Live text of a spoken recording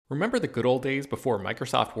Remember the good old days before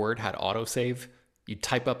Microsoft Word had autosave? You'd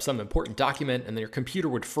type up some important document and then your computer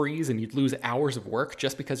would freeze and you'd lose hours of work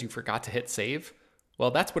just because you forgot to hit save?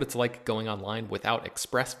 Well, that's what it's like going online without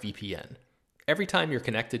ExpressVPN. Every time you're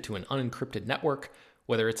connected to an unencrypted network,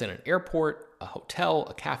 whether it's in an airport, a hotel,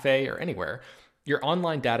 a cafe, or anywhere, your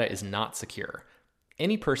online data is not secure.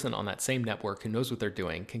 Any person on that same network who knows what they're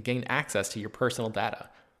doing can gain access to your personal data.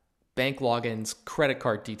 Bank logins, credit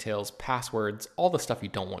card details, passwords, all the stuff you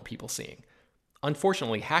don't want people seeing.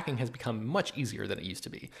 Unfortunately, hacking has become much easier than it used to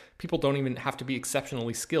be. People don't even have to be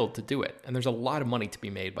exceptionally skilled to do it, and there's a lot of money to be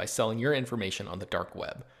made by selling your information on the dark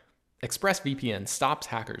web. ExpressVPN stops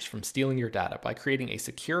hackers from stealing your data by creating a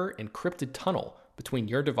secure, encrypted tunnel between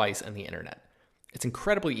your device and the internet. It's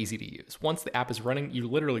incredibly easy to use. Once the app is running, you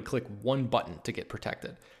literally click one button to get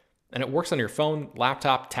protected. And it works on your phone,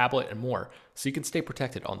 laptop, tablet, and more, so you can stay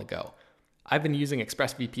protected on the go. I've been using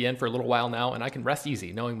ExpressVPN for a little while now, and I can rest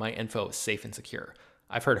easy knowing my info is safe and secure.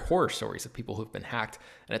 I've heard horror stories of people who've been hacked,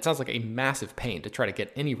 and it sounds like a massive pain to try to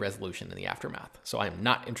get any resolution in the aftermath, so I am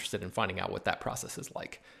not interested in finding out what that process is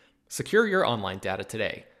like. Secure your online data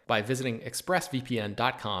today by visiting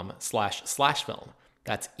expressvpn.com/film.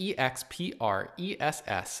 That's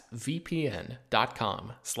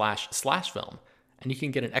expressvpn.com//film. And you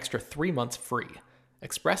can get an extra 3 months free.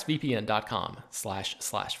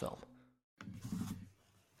 expressvpn.com//film.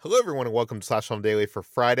 Hello, everyone, and welcome to Slash Film Daily for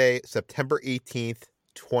Friday, September 18th,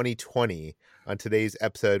 2020. On today's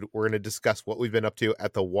episode, we're going to discuss what we've been up to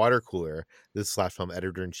at the water cooler. This is Slash Film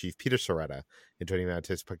Editor-in-Chief Peter Soretta. And joining me on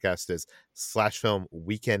today's podcast is Slash Film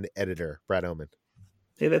Weekend Editor Brad Oman.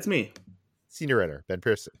 Hey, that's me. Senior Writer Ben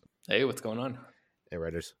Pearson. Hey, what's going on? And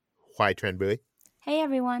writers Hoai Tran Bui. Hey,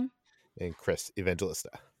 everyone. And Chris Evangelista.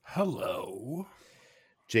 Hello.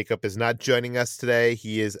 Jacob is not joining us today.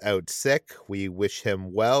 He is out sick. We wish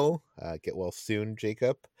him well. Get well soon,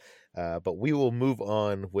 Jacob. But we will move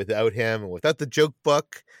on without him and without the joke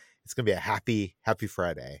book. It's going to be a happy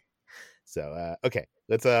Friday. So, okay,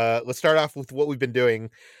 let's start off with what we've been doing.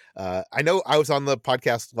 I know I was on the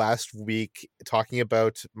podcast last week talking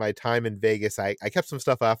about my time in Vegas. I kept some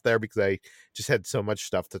stuff off there because I just had so much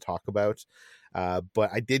stuff to talk about.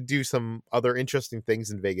 But I did do some other interesting things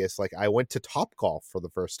in Vegas. Like I went to Topgolf for the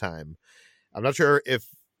first time. I'm not sure if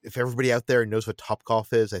everybody out there knows what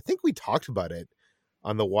Topgolf is. I think we talked about it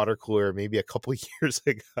on the water cooler maybe a couple of years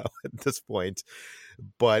ago at this point.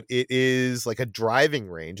 But it is like a driving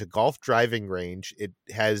range, a golf driving range. It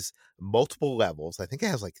has multiple levels. I think it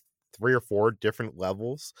has like 3 or 4 different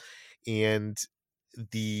levels. And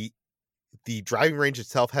the driving range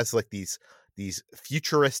itself has like these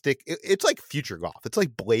futuristic, it's like future golf. It's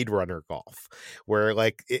like Blade Runner golf, where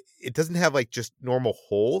like it doesn't have like just normal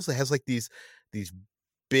holes. It has like these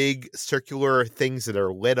big circular things that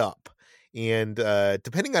are lit up. And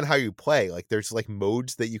depending on how you play, like there's like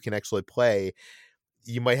modes that you can actually play.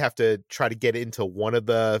 You might have to try to get into one of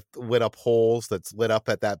the lit up holes that's lit up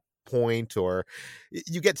at that point, or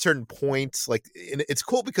you get certain points. Like, and it's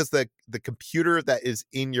cool because the computer that is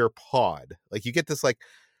in your pod, like you get this like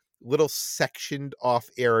little sectioned off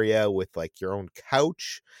area with like your own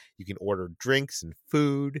couch. You can order drinks and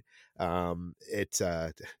food. It's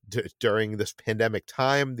during this pandemic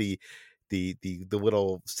time, the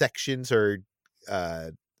little sections are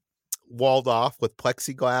walled off with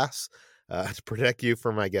plexiglass to protect you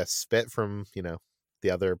from, I guess, spit from, the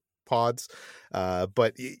other pods.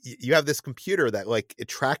 But you have this computer that like it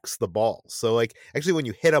tracks the ball. So like actually when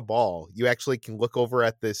you hit a ball, you actually can look over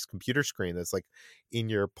at this computer screen that's like in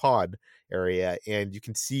your pod area, and you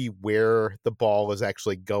can see where the ball is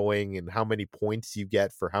actually going and how many points you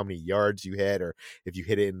get for how many yards you hit, or if you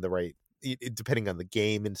hit it in the right, depending on the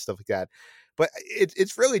game and stuff like that. But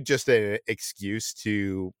it's really just an excuse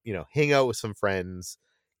to, hang out with some friends,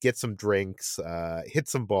 get some drinks, hit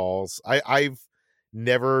some balls. I've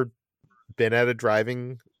never been at a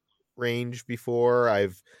driving range before.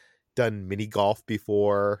 I've done mini golf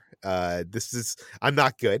before. I'm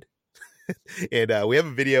not good. And we have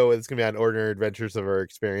a video that's going to be on Ordinary Adventures of our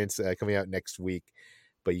experience coming out next week.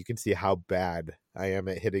 But you can see how bad I am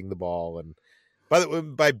at hitting the ball. And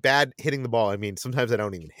by bad hitting the ball, I mean sometimes I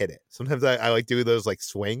don't even hit it. Sometimes I like do those like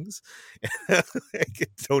swings. I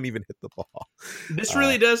don't even hit the ball. This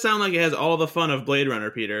really does sound like it has all the fun of Blade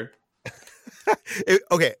Runner, Peter.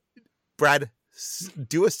 Okay, Brad,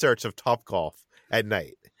 do a search of Topgolf at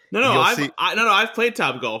night. I've played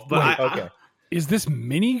Topgolf, but okay. Is this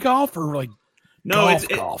mini golf or like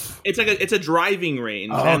golf? It's a driving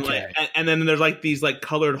range, and then there's like these like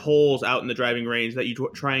colored holes out in the driving range that you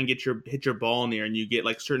try and hit your ball near, and you get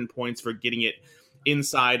like certain points for getting it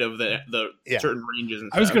inside of the certain ranges.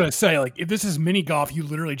 And I was going to say, like, if this is mini golf, you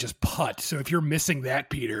literally just putt. So if you're missing that,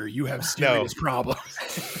 Peter, you have serious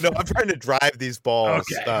problems. No, I'm trying to drive these balls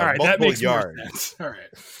all right, multiple that makes yards. More sense. All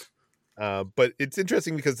right. But it's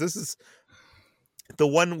interesting because this is the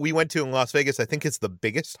one we went to in Las Vegas. I think it's the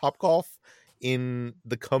biggest Topgolf in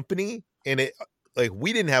the company, and it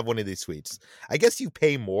we didn't have one of these suites. I guess you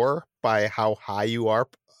pay more by how high you are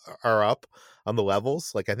up on the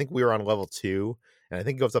levels. Like I think we were on level 2, and I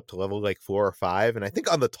think it goes up to level 4 or 5. And I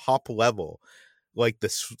think on the top level,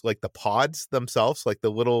 the pods themselves, like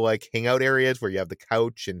the little hangout areas where you have the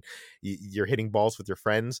couch and you're hitting balls with your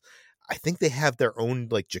friends, I think they have their own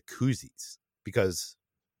jacuzzis because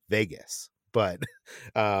Vegas. But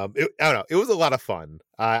I don't know. It was a lot of fun.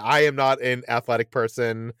 I am not an athletic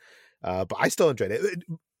person, but I still enjoyed it.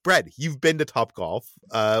 Brett, you've been to Topgolf.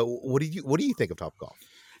 What do you think of Topgolf?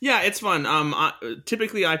 Yeah, it's fun.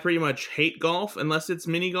 Typically, I pretty much hate golf unless it's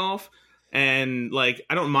mini golf, and I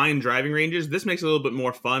don't mind driving ranges. This makes it a little bit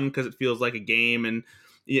more fun because it feels like a game, and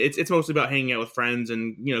it's mostly about hanging out with friends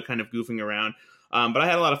and kind of goofing around. But I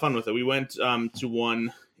had a lot of fun with it. We went to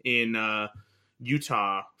one in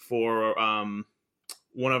Utah for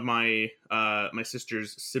one of my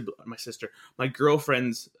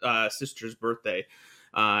girlfriend's sister's birthday,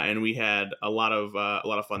 and we had a lot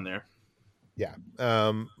of fun there. Yeah,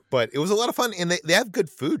 but it was a lot of fun, and they have good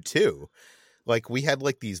food too. We had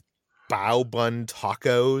these bao bun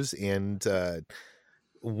tacos, and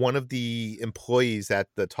one of the employees at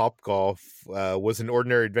the Topgolf was an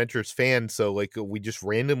Ordinary Adventures fan, so we just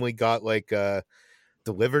randomly got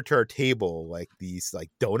delivered to our table these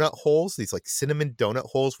donut holes, these cinnamon donut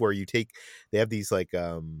holes where they have these what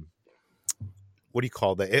do you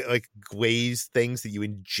call that, glazed things that you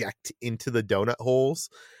inject into the donut holes.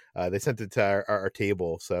 They sent it to our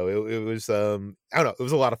table, so it was I don't know, it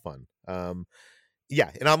was a lot of fun.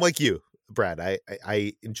 Yeah, and I'm like you, Brad.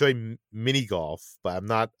 I enjoy mini golf, but I'm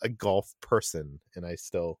not a golf person, and I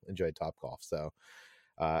still enjoy Topgolf. So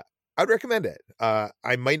I'd recommend it.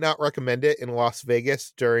 I might not recommend it in Las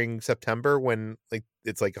Vegas during September when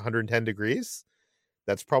it's 110 degrees.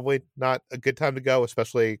 That's probably not a good time to go,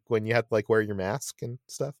 especially when you have to wear your mask and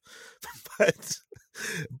stuff.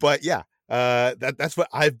 but yeah, that's what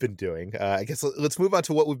I've been doing. I guess let's move on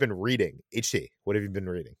to what we've been reading. HT, what have you been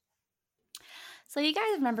reading? So you guys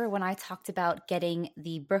remember when I talked about getting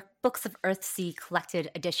the Books of Earthsea collected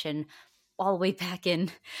edition all the way back in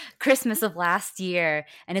Christmas of last year,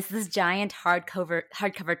 and it's this giant hardcover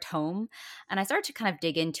tome, and I started to kind of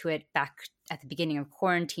dig into it back at the beginning of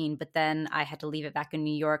quarantine, but then I had to leave it back in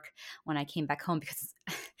New York when I came back home because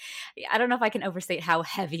I don't know if I can overstate how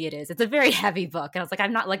heavy it is. It's a very heavy book, and I was like,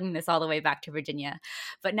 I'm not lugging this all the way back to Virginia.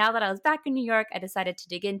 But now that I was back in New York, I decided to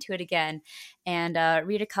dig into it again and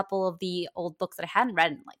read a couple of the old books that I hadn't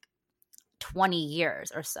read in 20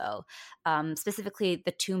 years or so, specifically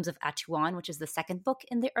The Tombs of Atuan, which is the second book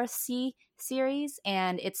in the Earthsea series,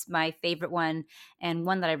 and it's my favorite one, and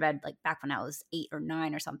one that I read back when I was 8 or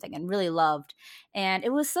 9 or something and really loved. And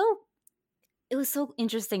it was so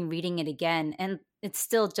interesting reading it again, and it's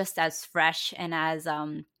still just as fresh and as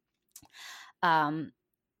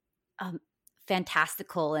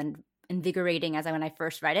fantastical and invigorating as when I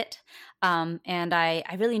first read it. And I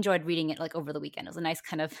really enjoyed reading it over the weekend. It was a nice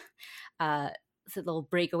kind of little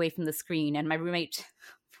break away from the screen. And my roommate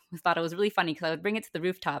thought it was really funny because I would bring it to the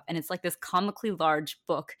rooftop and it's this comically large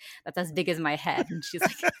book that's as big as my head. And she's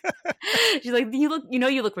like, you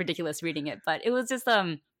look ridiculous reading it. But it was just,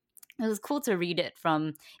 it was cool to read it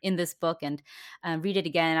from in this book and revisit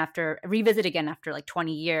again after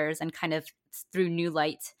 20 years and kind of through new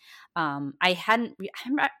light. I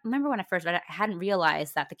remember when I first read it, I hadn't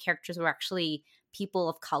realized that the characters were actually people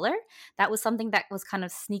of color. That was something that was kind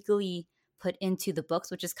of sneakily put into the books,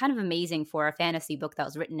 which is kind of amazing for a fantasy book that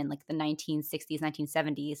was written in the 1960s,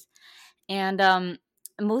 1970s. And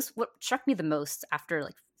what struck me the most after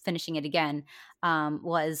finishing it again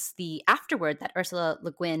was the afterword that Ursula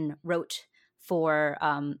Le Guin wrote for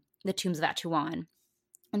The Tombs of Atuan.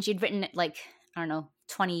 And she'd written it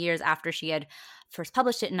 20 years after she had first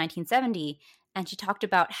published it in 1970. And she talked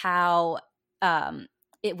about how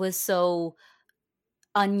it was so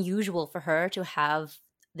unusual for her to have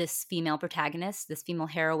this female protagonist, this female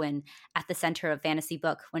heroine at the center of fantasy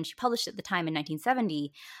book when she published it at the time in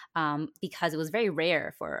 1970, because it was very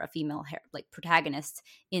rare for a female protagonist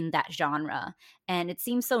in that genre. And it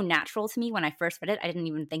seemed so natural to me when I first read it. I didn't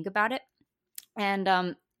even think about it.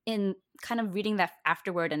 And in kind of reading that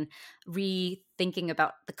afterward and rethinking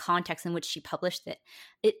about the context in which she published it,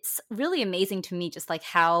 it's really amazing to me just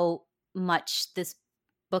how much this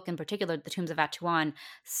book in particular, The Tombs of Atuan,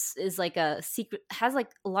 is like a secret, has like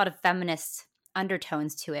a lot of feminist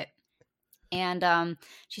undertones to it. And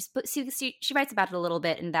she writes about it a little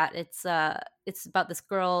bit, in that it's about this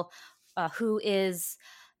girl who is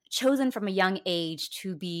chosen from a young age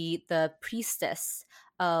to be the priestess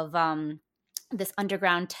of this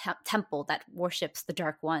underground temple that worships the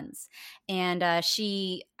Dark Ones, and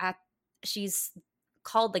she's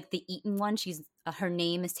called like the Eaten One. She's her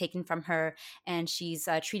name is taken from her, and she's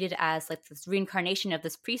treated as like this reincarnation of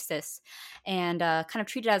this priestess, and kind of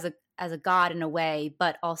treated as a god in a way,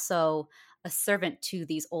 but also a servant to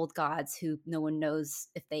these old gods who no one knows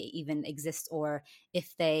if they even exist or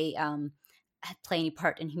if they play any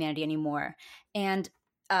part in humanity anymore. And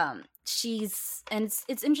it's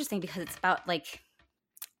interesting because it's about like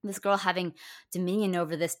this girl having dominion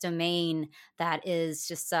over this domain that is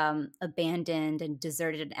just abandoned and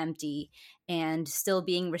deserted and empty, and still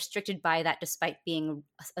being restricted by that, despite being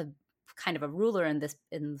a kind of a ruler in this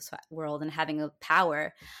world and having a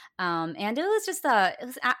power. And it was just a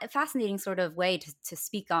fascinating sort of way to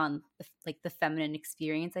speak on like the feminine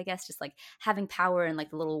experience, I guess, just like having power in like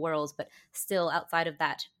the little worlds, but still outside of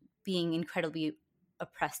that being incredibly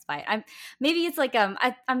oppressed by it. Maybe it's like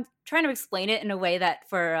I'm trying to explain it in a way that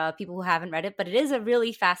for people who haven't read it, but it is a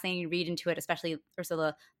really fascinating read into it, especially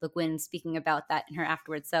Ursula Le Guin speaking about that in her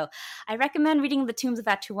afterwards. So I recommend reading The Tombs of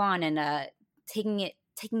Atuan and taking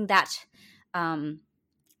that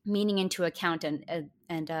meaning into account, and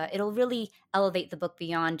it'll really elevate the book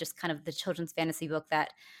beyond just kind of the children's fantasy book that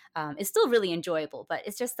is still really enjoyable. But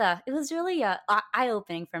it's just it was really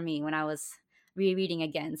eye-opening for me when I was rereading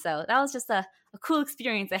again. So that was just a cool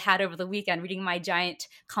experience I had over the weekend, reading my giant,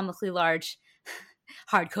 comically large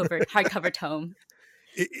hardcover tome.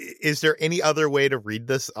 Is there any other way to read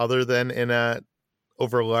this other than in a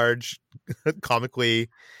over large, comically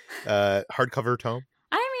hardcover tome?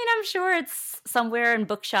 I mean, I'm sure it's somewhere in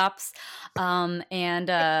bookshops and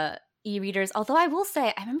e-readers. Although I will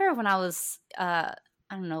say, I remember when I was, I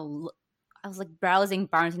was like browsing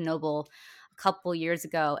Barnes & Noble a couple years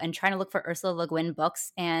ago and trying to look for Ursula Le Guin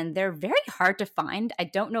books, and they're very hard to find. I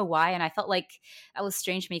don't know why, and I felt like that was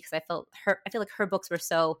strange to me because I feel like her books were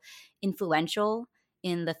so influential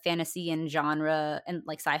in the fantasy and genre and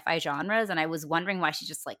like sci-fi genres, and I was wondering why she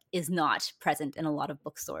just like is not present in a lot of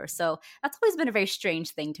bookstores. So that's always been a very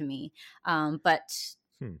strange thing to me. But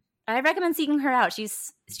I recommend seeking her out.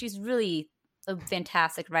 She's really a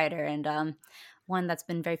fantastic writer, and one that's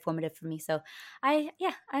been very formative for me. So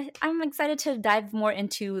I'm excited to dive more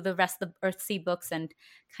into the rest of the Earthsea books and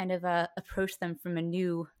kind of approach them from a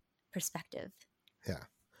new perspective. Yeah.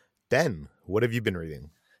 Ben, what have you been reading?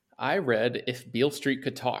 I read If Beale Street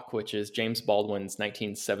Could Talk, which is James Baldwin's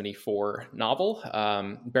 1974 novel.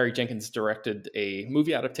 Barry Jenkins directed a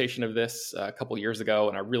movie adaptation of this a couple years ago,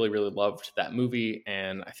 and I really, really loved that movie.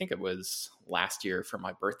 And I think it was last year for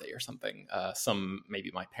my birthday or something.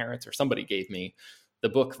 Maybe my parents or somebody gave me the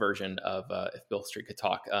book version of If Beale Street Could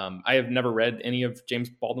Talk. I have never read any of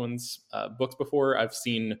James Baldwin's books before. I've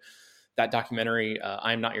seen that documentary,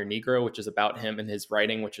 I Am Not Your Negro, which is about him and his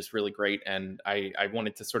writing, which is really great. And I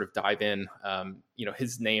wanted to sort of dive in.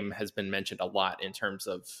 His name has been mentioned a lot in terms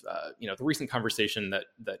of, the recent conversation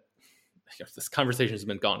that this conversation has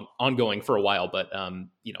been ongoing for a while, but,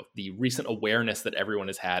 the recent awareness that everyone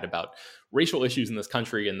has had about racial issues in this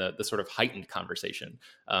country and the sort of heightened conversation.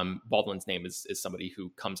 Baldwin's name is somebody who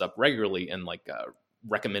comes up regularly in like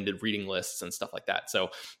recommended reading lists and stuff like that. So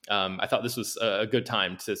I thought this was a good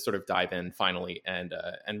time to sort of dive in finally and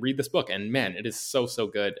read this book. And man, it is so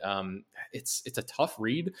good. It's a tough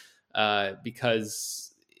read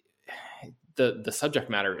because the subject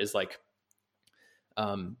matter is like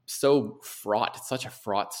so fraught. It's such a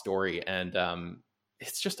fraught story, and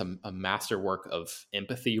it's just a masterwork of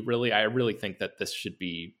empathy. Really, I really think that this should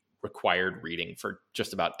be required reading for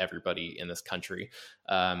just about everybody in this country.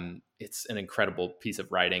 It's an incredible piece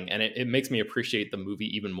of writing, and it makes me appreciate the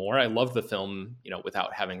movie even more. I love the film,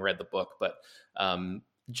 without having read the book, but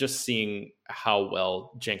just seeing how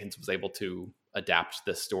well Jenkins was able to adapt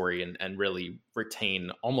this story and really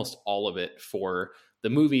retain almost all of it for the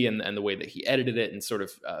movie, and the way that he edited it and sort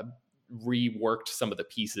of reworked some of the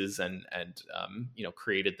pieces and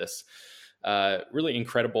created this really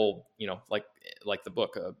incredible, like the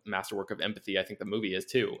book, a masterwork of empathy. I think the movie is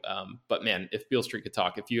too. But man, If Beale Street Could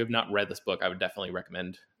Talk, if you have not read this book, I would definitely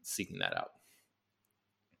recommend seeking that out.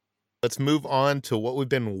 Let's move on to what we've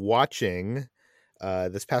been watching.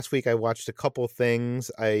 This past week, I watched a couple things.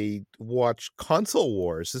 I watched Console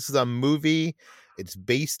Wars. This is a movie. It's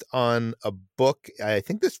based on a book. I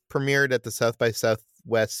think this premiered at the South by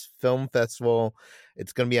Southwest Film Festival.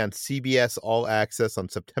 It's going to be on CBS All Access on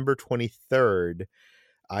September 23rd.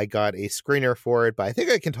 I got a screener for it, but I think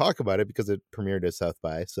I can talk about it because it premiered at South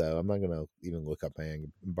by, so I'm not going to even look up my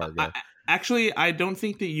embargo. Actually, I don't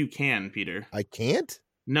think that you can, Peter. I can't?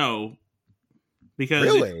 No. Because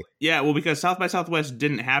really? Because South by Southwest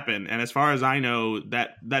didn't happen, and as far as I know,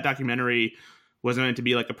 that documentary was meant to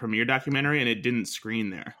be like a premiere documentary, and it didn't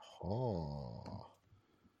screen there. Oh.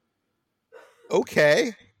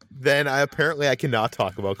 Okay. Then I cannot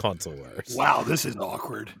talk about Console Wars. Wow, this is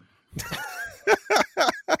awkward.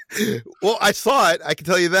 Well, I saw it. I can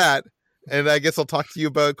tell you that. And I guess I'll talk to you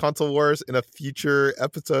about Console Wars in a future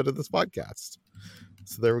episode of this podcast.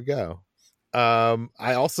 So there we go.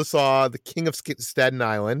 I also saw The King of Staten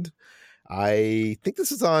Island. I think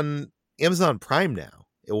this is on Amazon Prime now.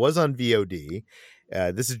 It was on VOD.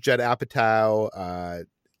 This is Judd Apatow,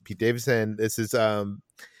 Pete Davidson. This is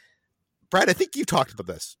Brad. I think you talked about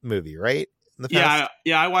this movie, right? In the past?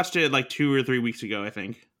 Yeah. I watched it like 2 or 3 weeks ago, I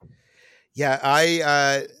think. Yeah,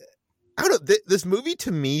 I don't know. This movie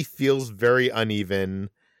to me feels very uneven.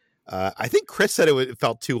 I think Chris said it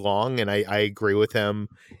felt too long, and I agree with him.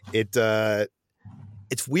 It's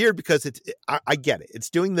weird because I get it. It's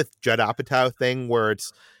doing the Judd Apatow thing where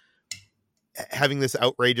it's having this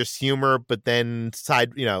outrageous humor, but then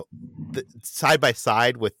side by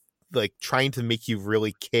side with like trying to make you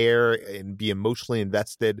really care and be emotionally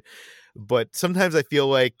invested. But sometimes I feel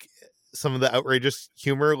like some of the outrageous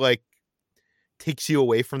humor like takes you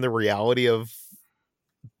away from the reality of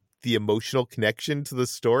the emotional connection to the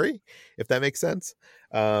story, if that makes sense.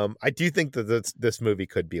 I do think that this movie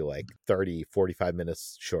could be like 30, 45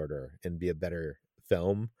 minutes shorter and be a better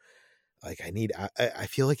film. Like I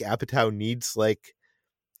feel like Apatow needs like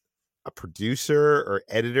a producer or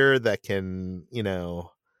editor that can, he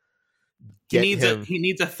needs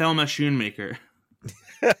a Thelma Schoonmaker.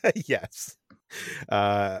 Yes.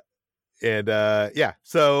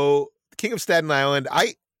 So King of Staten Island,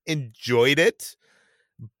 I enjoyed it,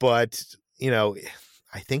 but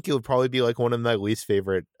I think it would probably be like one of my least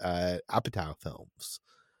favorite Apatow films.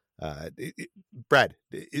 Brad,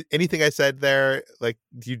 anything I said there, like,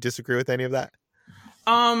 do you disagree with any of that?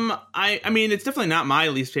 I mean, it's definitely not my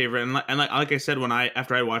least favorite, and like I said,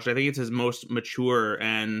 after I watched it, I think it's his most mature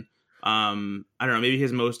and I don't know, maybe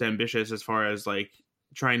his most ambitious as far as like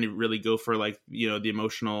trying to really go for like the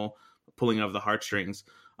emotional pulling of the heartstrings.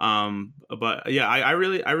 But yeah, I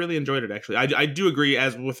really enjoyed it actually. I do agree,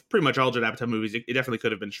 as with pretty much all Judd Apatow movies, it definitely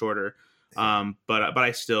could have been shorter. But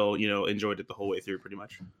I still enjoyed it the whole way through pretty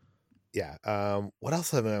much. Yeah. What else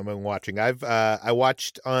have I been watching? I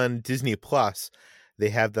watched on Disney Plus. They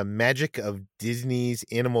have The Magic of Disney's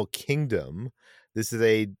Animal Kingdom. This is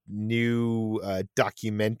a new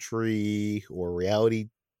documentary or reality.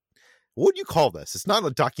 What would you call this? It's not a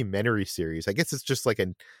documentary series. I guess it's just like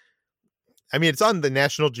it's on the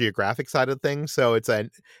National Geographic side of things, so it's a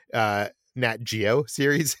Nat Geo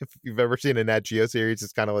series. If you've ever seen a Nat Geo series,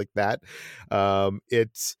 it's kind of like that.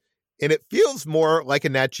 It feels more like a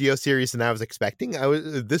Nat Geo series than I was expecting.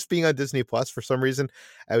 This being on Disney Plus, for some reason,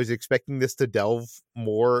 I was expecting this to delve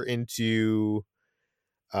more into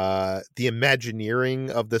the Imagineering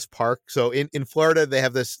of this park. So in Florida, they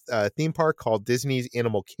have this theme park called Disney's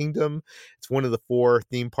Animal Kingdom. It's one of the 4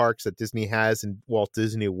 theme parks that Disney has in Walt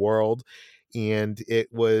Disney World. And it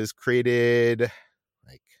was created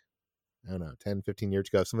like, I don't know, 10, 15 years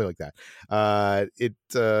ago, something like that.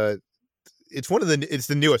 It's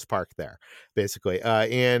the newest park there, basically.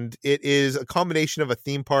 And it is a combination of a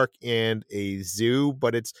theme park and a zoo,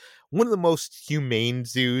 but it's one of the most humane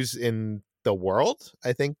zoos in the world.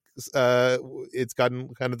 I think it's gotten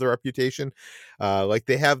kind of the reputation. Like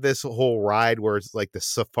they have this whole ride where it's like the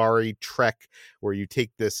safari trek where you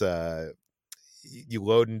take this, you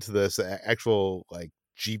load into this actual like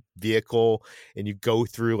Jeep vehicle and you go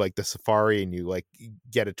through like the safari and you like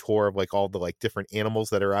get a tour of like all the like different animals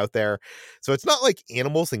that are out there. So it's not like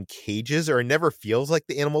animals in cages, or it never feels like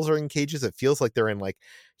the animals are in cages. It feels like they're in like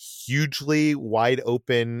hugely wide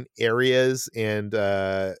open areas and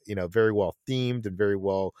very well themed and very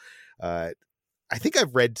well I think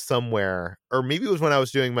I've read somewhere, or maybe it was when I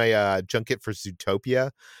was doing my junket for Zootopia.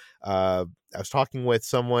 I was talking with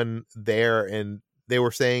someone there and they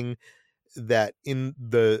were saying that in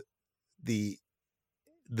the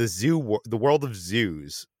zoo, the world of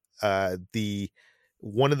zoos,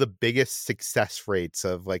 one of the biggest success rates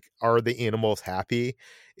of like, are the animals happy,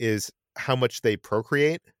 is how much they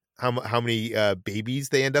procreate. how many babies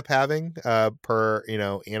they end up having per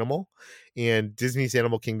animal. And Disney's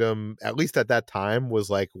Animal Kingdom, at least at that time, was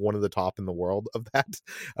like one of the top in the world of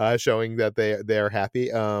that, showing that they are happy.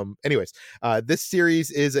 Anyways, this series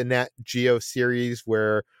is a Nat Geo series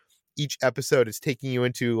where each episode is taking you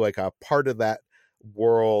into like a part of that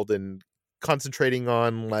world and concentrating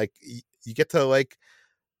on like you get to like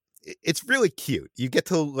it's really cute. You get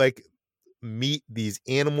to like meet these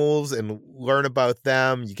animals and learn about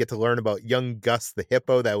them. You get to learn about young Gus the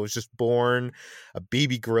hippo that was just born, a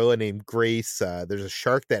baby gorilla named Grace. There's a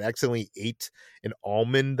shark that accidentally ate an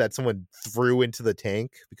almond that someone threw into the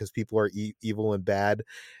tank because people are evil and bad,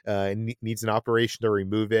 and needs an operation to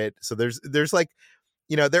remove it. So there's like,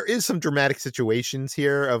 there is some dramatic situations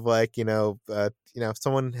here of like, if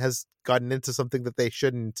someone has gotten into something that they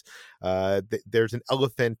shouldn't. There's an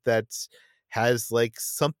elephant that has like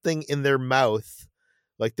something in their mouth,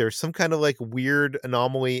 like there's some kind of like weird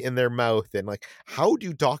anomaly in their mouth, and like how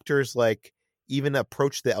do doctors like even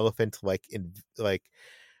approach the elephant like in like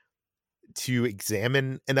to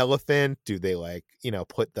examine an elephant? Do they like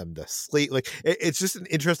put them to sleep? Like it's just an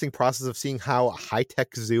interesting process of seeing how a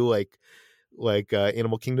high-tech zoo like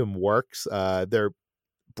Animal Kingdom works. They're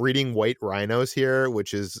breeding white rhinos here,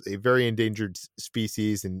 which is a very endangered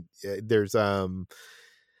species, and there's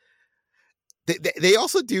They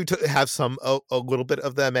also do have some a little bit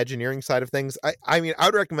of the Imagineering side of things. I mean, I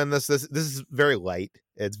would recommend this. This is very light.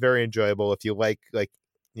 It's very enjoyable if you like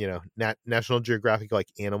National Geographic like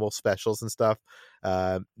animal specials and stuff.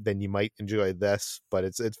 Then you might enjoy this. But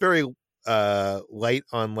it's very light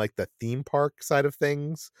on like the theme park side of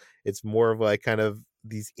things. It's more of like kind of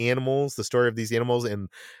these animals, the story of these animals, and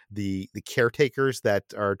the caretakers that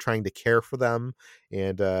are trying to care for them,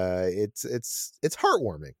 and it's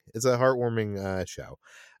heartwarming. It's a heartwarming show.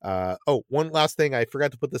 One last thing, I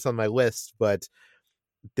forgot to put this on my list, but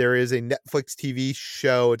there is a Netflix TV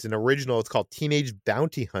show. It's an original. It's called Teenage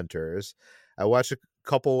Bounty Hunters. I watched a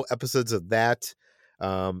couple episodes of that.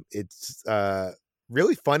 It's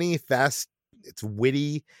really funny, fast. It's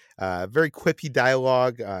witty, very quippy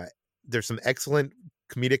dialogue. There's some excellent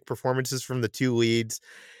comedic performances from the two leads.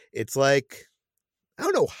 It's like, I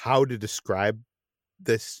don't know how to describe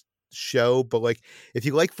this show, but like if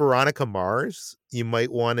you like Veronica Mars, you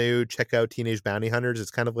might want to check out Teenage Bounty Hunters.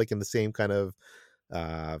 It's kind of like in the same kind of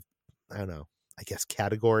I don't know, I guess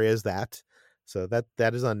category as that. So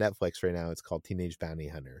that is on Netflix right now. It's called Teenage Bounty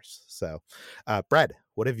Hunters. So Brad,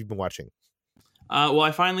 what have you been watching? Well,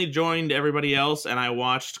 I finally joined everybody else, and I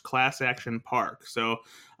watched Class Action Park. So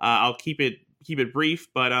I'll keep it brief,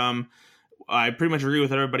 but I pretty much agree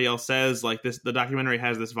with what everybody else says. Like the documentary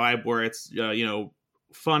has this vibe where it's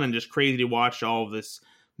fun and just crazy to watch all of this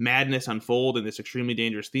madness unfold in this extremely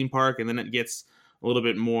dangerous theme park, and then it gets a little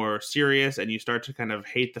bit more serious, and you start to kind of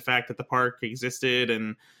hate the fact that the park existed,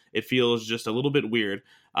 and it feels just a little bit weird.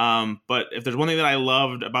 But if there's one thing that I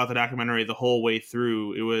loved about the documentary the whole way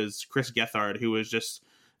through, it was Chris Gethard, who was just,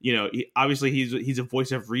 obviously he's a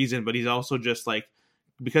voice of reason, but he's also just like,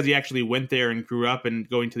 because he actually went there and grew up and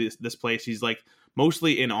going to this place, he's like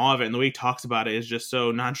mostly in awe of it. And the way he talks about it is just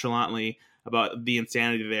so nonchalantly about the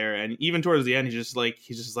insanity there. And even towards the end, he's just like,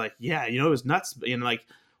 yeah, it was nuts. And like,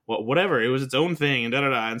 well, whatever, it was its own thing and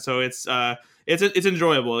da-da-da. And so it's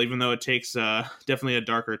enjoyable, even though it takes definitely a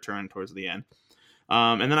darker turn towards the end.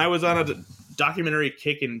 And then I was on a documentary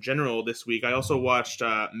kick in general this week. I also watched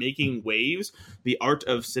Making Waves, The Art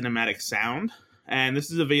of Cinematic Sound. And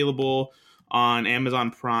this is available on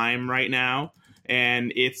Amazon Prime right now.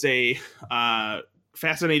 And it's a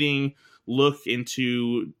fascinating look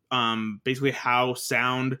into basically how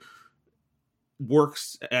sound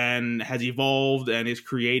works and has evolved and is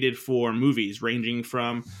created for movies, ranging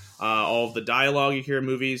from all of the dialogue you hear in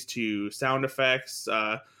movies to sound effects,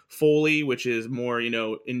 Foley, which is more,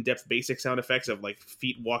 in-depth basic sound effects of like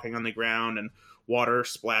feet walking on the ground and water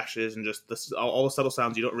splashes and just all the subtle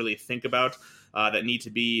sounds you don't really think about that need to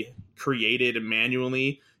be created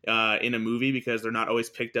manually in a movie because they're not always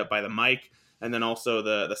picked up by the mic. And then also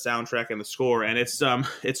the soundtrack and the score. And it's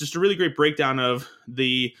just a really great breakdown of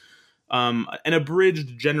the an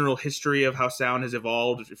abridged general history of how sound has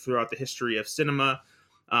evolved throughout the history of cinema.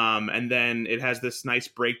 And then it has this nice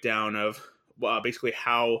breakdown of basically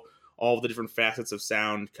how all of the different facets of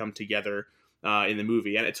sound come together in the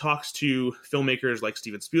movie. And it talks to filmmakers like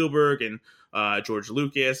Steven Spielberg and George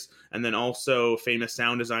Lucas, and then also famous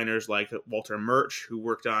sound designers like Walter Murch, who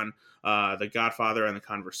worked on The Godfather and The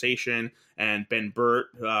Conversation, and Ben Burtt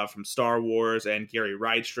from Star Wars, and Gary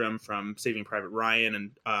Rydstrom from Saving Private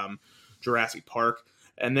Ryan and Jurassic Park.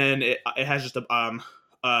 And then it has just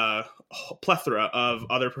a plethora of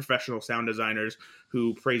other professional sound designers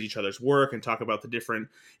who praise each other's work and talk about the different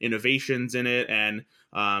innovations in it, and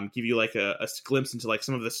give you like a glimpse into like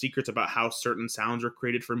some of the secrets about how certain sounds were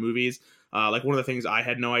created for movies. Like one of the things I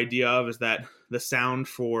had no idea of is that the sound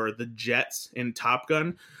for the jets in Top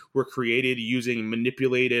Gun were created using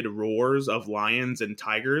manipulated roars of lions and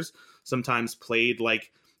tigers, sometimes played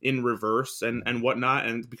like in reverse and whatnot.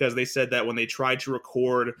 And because they said that when they tried to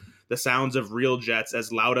record the sounds of real jets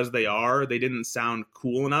as loud as they are, they didn't sound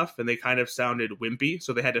cool enough and they kind of sounded wimpy.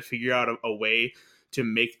 So they had to figure out a way to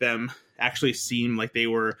make them actually seem like they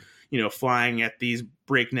were, flying at these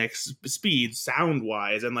breakneck speeds sound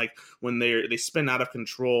wise. And like when they spin out of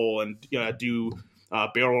control and do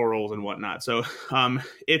barrel rolls and whatnot. So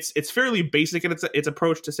it's fairly basic in its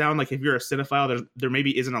approach to sound. Like if you're a cinephile, there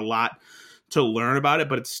maybe isn't a lot to learn about it,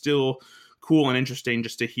 but it's still cool and interesting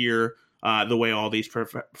just to hear the way all these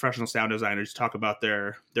professional sound designers talk about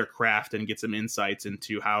their craft and get some insights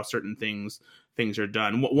into how certain things are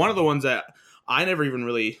done. One of the ones that I never even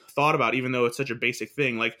really thought about, even though it's such a basic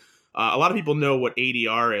thing, like a lot of people know what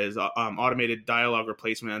ADR is, automated dialogue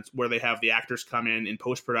replacement, where they have the actors come in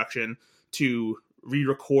post-production to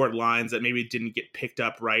re-record lines that maybe didn't get picked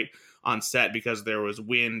up right on set because there was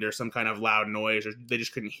wind or some kind of loud noise or they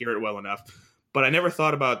just couldn't hear it well enough. But I never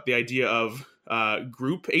thought about the idea of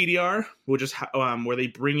group ADR, which is where they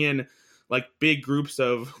bring in like big groups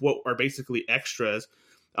of what are basically extras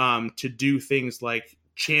to do things like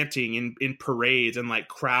chanting in parades and like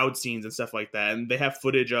crowd scenes and stuff like that. And they have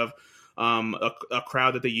footage of a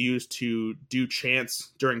crowd that they used to do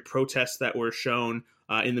chants during protests that were shown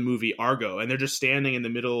in the movie Argo. And they're just standing in the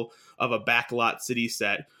middle of a backlot city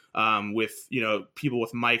set with people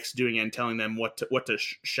with mics doing it and telling them what to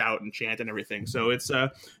shout and chant and everything. So it's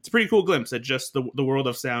a pretty cool glimpse at just the world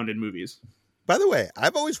of sound in movies. By the way,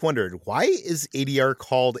 I've always wondered, why is ADR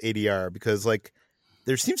called ADR? Because like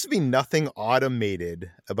there seems to be nothing automated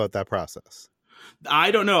about that process. I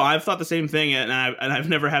don't know. I've thought the same thing, and I've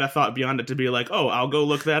never had a thought beyond it to be like, oh, I'll go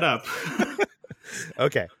look that up.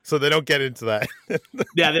 Okay, so they don't get into that.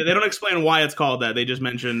 Yeah, they don't explain why it's called that. They just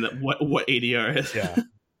mention what ADR is. Yeah.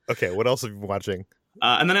 Okay, what else have you been watching?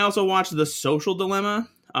 And then I also watched The Social Dilemma,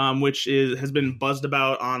 which has been buzzed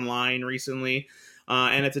about online recently.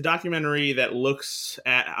 And it's a documentary that looks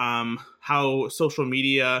at how social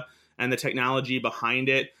media and the technology behind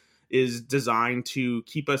it is designed to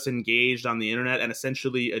keep us engaged on the internet and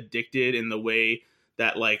essentially addicted in the way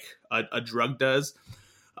that like a drug does.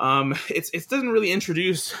 It doesn't really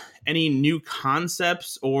introduce any new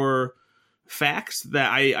concepts or facts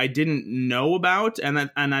that I didn't know about, and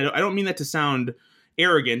I don't mean that to sound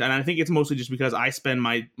arrogant, and I think it's mostly just because I spend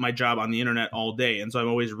my job on the internet all day, and so I'm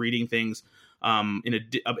always reading things in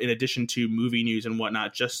addition to movie news and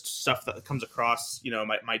whatnot, just stuff that comes across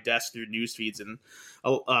my desk through news feeds, and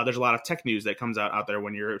there's a lot of tech news that comes out there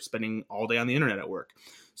when you're spending all day on the internet at work.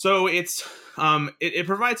 So it's it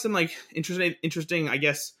provides some like interesting I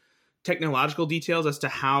guess technological details as to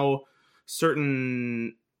how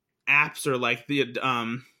certain apps or like the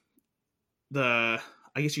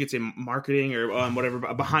I guess you could say marketing or whatever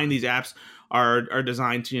behind these apps are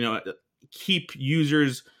designed to keep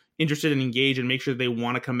users interested and engaged and make sure they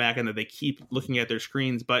want to come back and that they keep looking at their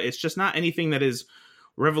screens. But it's just not anything that is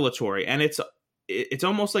revelatory, and it's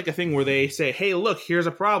almost like a thing where they say, hey, look, here's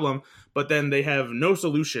a problem, but then they have no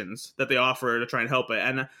solutions that they offer to try and help it.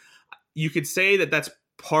 And you could say that that's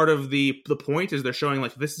part of the point, is they're showing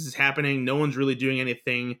like this is happening, no one's really doing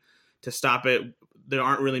anything to stop it. There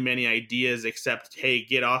aren't really many ideas except, hey,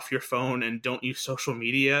 get off your phone and don't use social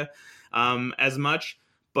media as much.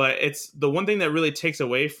 But it's the one thing that really takes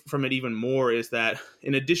away from it even more is that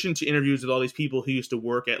in addition to interviews with all these people who used to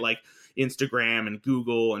work at like Instagram and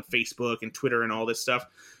Google and Facebook and Twitter and all this stuff,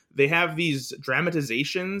 they have these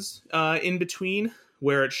dramatizations in between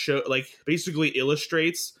where it basically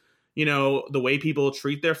illustrates, the way people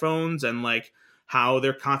treat their phones and like how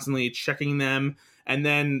they're constantly checking them. And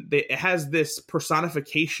then it has this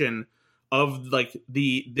personification of like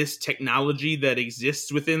this technology that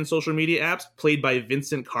exists within social media apps, played by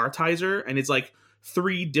Vincent Kartheiser, and it's like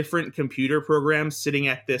 3 different computer programs sitting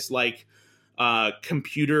at this like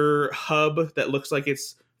computer hub that looks like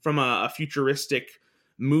it's from a futuristic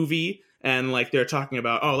movie, and like they're talking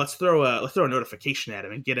about, oh, let's throw a notification at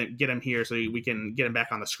him and get him here so we can get him back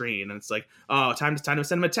on the screen, and it's like, oh, time to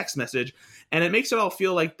send him a text message, and it makes it all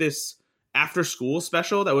feel like this after school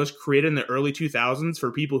special that was created in the early 2000s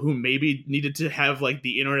for people who maybe needed to have like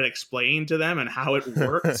the internet explained to them and how it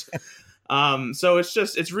worked. So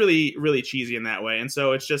it's really, really cheesy in that way. And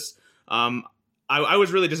so it's just, I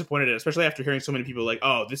was really disappointed in it, especially after hearing so many people like,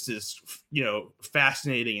 oh, this is,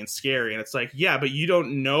 fascinating and scary. And it's like, yeah, but you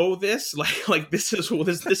don't know this. Like this is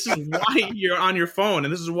why you're on your phone.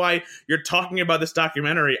 And this is why you're talking about this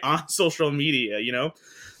documentary on social media,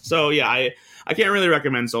 So yeah, I can't really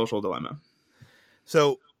recommend Social Dilemma.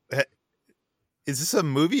 So is this a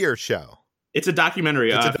movie or show? It's a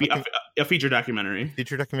documentary, a feature documentary.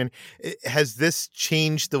 Feature documentary. Has this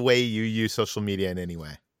changed the way you use social media in any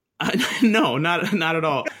way? No, not at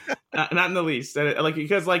all. Not in the least.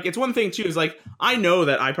 Because it's one thing too, is I know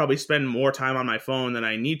that I probably spend more time on my phone than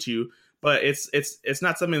I need to, but it's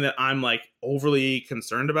not something that I'm overly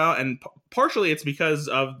concerned about. And partially it's because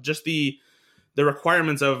of just the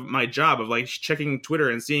requirements of my job of checking Twitter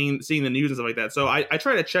and seeing the news and stuff like that. So I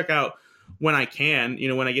try to check out when I can,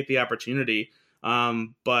 when I get the opportunity.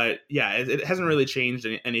 But yeah, it hasn't really changed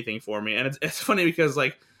anything for me. And it's funny because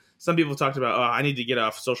some people talked about, oh, I need to get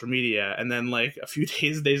off social media. And then a few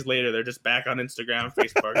days later, they're just back on Instagram,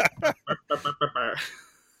 Facebook.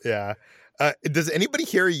 Yeah. Does anybody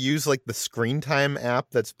here use the Screen Time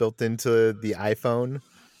app that's built into the iPhone?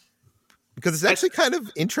 Because it's actually kind of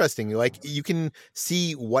interesting. You can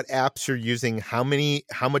see what apps you're using, how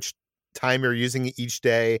much time you're using each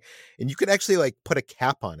day, and you could actually put a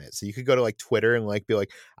cap on it. So you could go to Twitter and be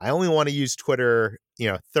like, I only want to use Twitter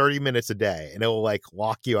 30 minutes a day, and it will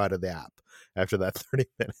lock you out of the app after that 30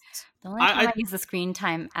 minutes. The only time I use the Screen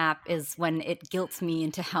Time app is when it guilts me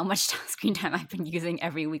into how much screen time I've been using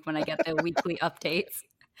every week when I get the weekly updates.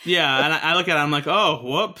 Yeah, and I look at it, I'm like, oh,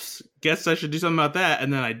 whoops, guess I should do something about that,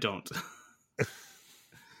 and then I don't.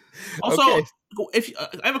 Also, okay. If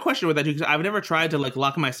I have a question with that too, because I've never tried to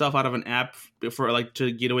lock myself out of an app for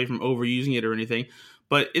to get away from overusing it or anything.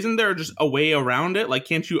 But isn't there just a way around it?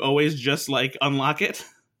 Can't you always just unlock it?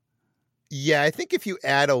 Yeah, I think if you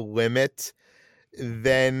add a limit,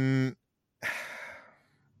 then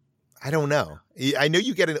I don't know. I know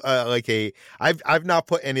you get I've not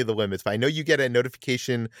put any of the limits, but I know you get a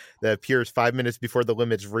notification that appears 5 minutes before the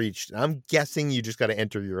limit's reached. I'm guessing you just got to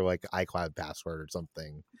enter your iCloud password or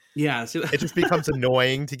something. Yeah, it just becomes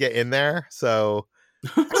annoying to get in there. So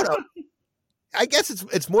I don't know. I guess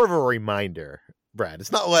it's more of a reminder, Brad.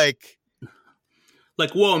 It's not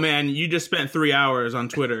whoa, man, you just spent 3 hours on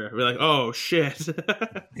Twitter. We're oh shit.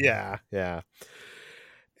 Yeah.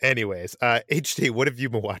 Anyways, HD, what have you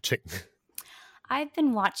been watching? I've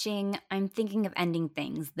been watching I'm Thinking of Ending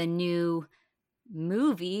Things, the new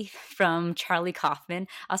movie from Charlie Kaufman.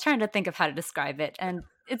 I was trying to think of how to describe it, and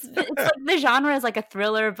it's the genre is a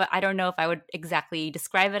thriller, but I don't know if I would exactly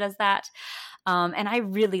describe it as that. And I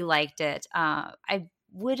really liked it. I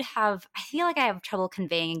feel like I have trouble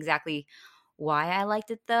conveying exactly why I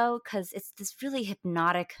liked it though, because it's this really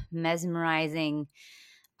hypnotic, mesmerizing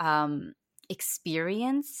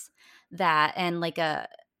experience and a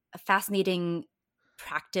fascinating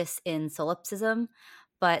practice in solipsism.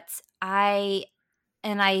 But I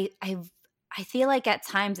feel like at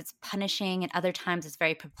times it's punishing and other times it's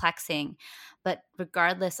very perplexing. But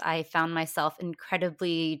regardless, I found myself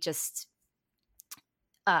incredibly just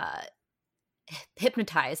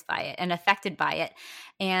hypnotized by it and affected by it.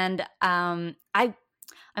 And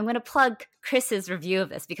I'm going to plug Chris's review of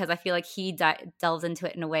this because I feel like he delves into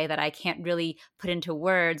it in a way that I can't really put into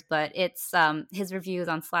words, but it's his review is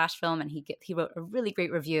on Slash Film, and he wrote a really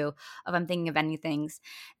great review of I'm Thinking of Ending Things.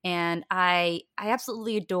 And I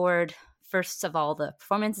absolutely adored, first of all, the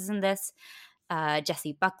performances in this.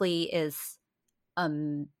 Jessie Buckley is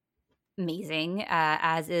amazing,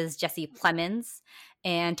 as is Jesse Plemons.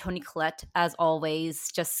 And Toni Collette, as always,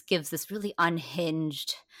 just gives this really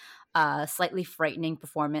unhinged, slightly frightening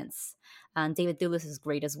performance. David Thewlis is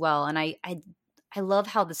great as well. And I love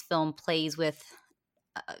how this film plays with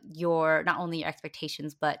your not only your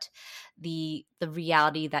expectations, but the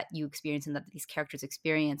reality that you experience and that these characters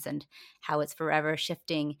experience, and how it's forever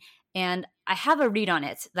shifting. And I have a read on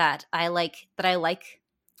it that I like.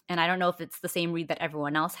 And I don't know if it's the same read that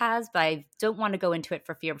everyone else has, but I don't want to go into it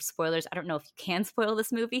for fear of spoilers. I don't know if you can spoil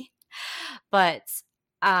this movie, but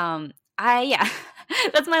that's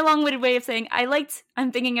my long-winded way of saying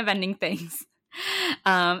I'm Thinking of Ending Things.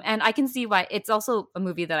 And I can see why. It's also a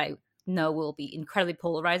movie that I know will be incredibly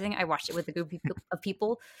polarizing. I watched it with a group of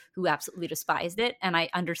people who absolutely despised it, and I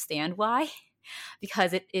understand why.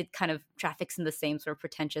 Because it kind of traffics in the same sort of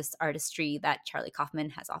pretentious artistry that Charlie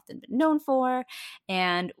Kaufman has often been known for.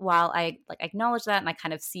 And while I acknowledge that, and I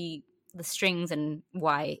kind of see the strings and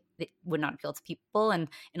why it would not appeal to people, and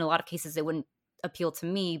in a lot of cases it wouldn't appeal to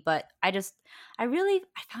me, but I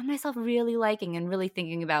found myself really liking and really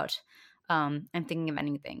thinking about I'm Thinking of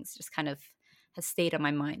Ending Things. Just kind of has stayed on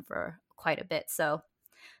my mind for quite a bit. So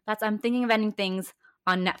I'm thinking of ending things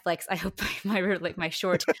on Netflix. I hope my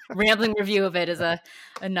short rambling review of it is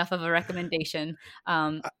enough of a recommendation.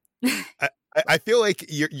 I feel like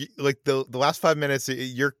you're like the last 5 minutes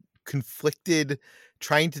you're conflicted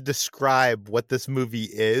trying to describe what this movie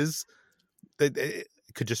is. It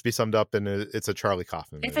could just be summed up in it's a Charlie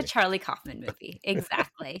Kaufman movie. It's a Charlie Kaufman movie.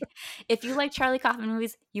 Exactly. If you like Charlie Kaufman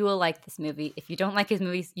movies, you will like this movie. If you don't like his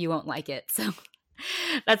movies, you won't like it. So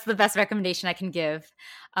that's the best recommendation I can give.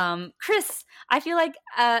 Chris, I feel like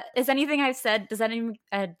is anything I've said, do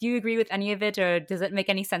you agree with any of it, or does it make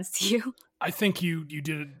any sense to you? I think you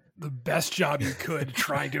did the best job you could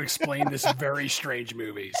trying to explain this very strange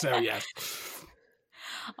movie. So yes.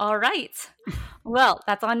 All right. Well,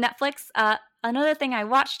 that's on Netflix. Another thing I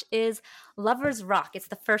watched is Lovers Rock. It's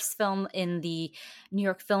the first film in the New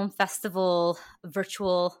York Film Festival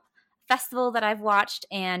virtual festival that I've watched,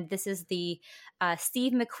 and this is the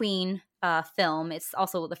Steve McQueen film. It's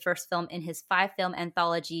also the first film in his 5-film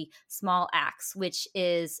anthology Small Axe, which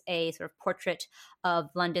is a sort of portrait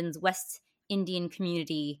of London's West Indian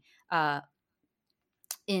community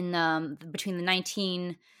in between the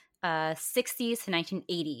 1960s to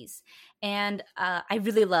 1980s. And I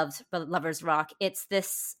really loved Lovers Rock. It's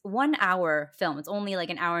this 1-hour film. It's only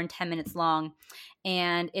like an hour and 10 minutes long.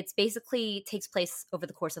 And it's basically takes place over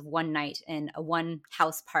the course of one night in one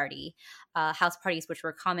house party. House parties which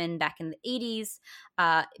were common back in the 80s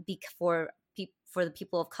for the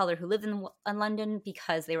people of color who lived in London,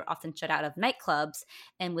 because they were often shut out of nightclubs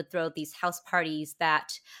and would throw these house parties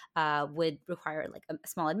that would require like a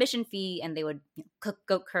small admission fee, and they would cook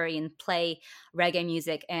goat curry and play reggae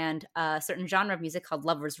music and a certain genre of music called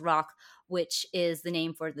Lovers Rock, which is the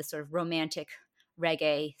name for this sort of romantic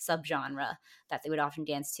reggae subgenre that they would often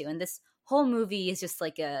dance to. And this whole movie is just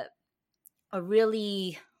like a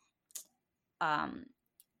really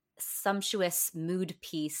sumptuous mood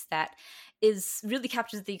piece that really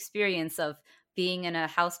captures the experience of being in a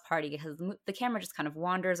house party, because the camera just kind of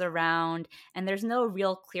wanders around and there's no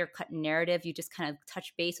real clear-cut narrative. You just kind of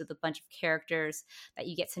touch base with a bunch of characters that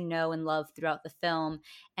you get to know and love throughout the film,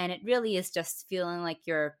 and it really is just feeling like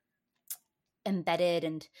you're embedded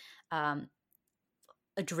and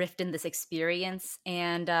adrift in this experience.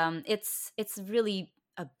 And it's really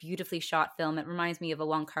a beautifully shot film. It reminds me of a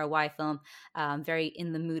Wong Kar-wai film, very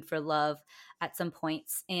in the mood for love at some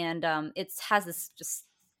points. And it has this just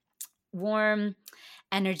warm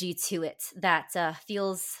energy to it that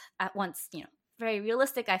feels at once, very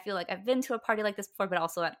realistic. I feel like I've been to a party like this before, but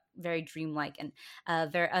also very dreamlike, and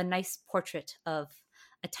a nice portrait of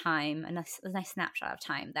a time, a nice snapshot of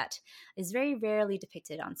time that is very rarely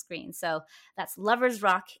depicted on screen. So that's Lovers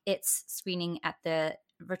Rock. It's screening at the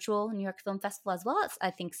virtual New York Film Festival, as well as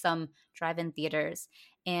I think some drive-in theaters,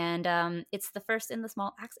 and it's the first in the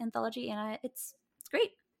Small Axe anthology, and it's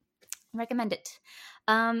great. I recommend it.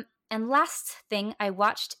 And last thing I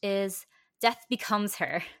watched is Death Becomes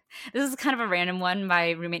Her. This is kind of a random one.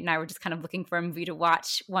 My roommate and I were just kind of looking for a movie to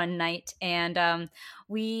watch one night, and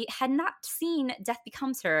we had not seen Death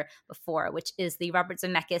Becomes Her before, which is the Robert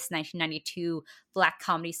Zemeckis 1992 black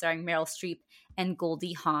comedy starring Meryl Streep and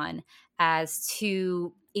Goldie Hawn as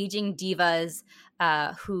two aging divas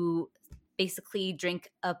who basically drink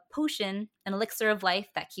a potion, an elixir of life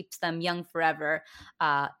that keeps them young forever,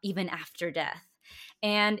 even after death.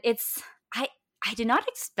 And I did not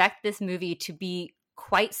expect this movie to be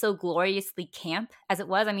quite so gloriously camp as it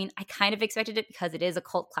was. I mean, I kind of expected it because it is a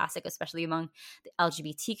cult classic, especially among the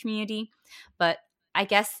LGBT community. But I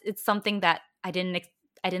guess it's something that I didn't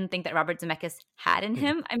think that Robert Zemeckis had in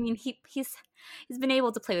him. I mean, he's been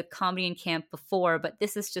able to play with comedy and camp before, but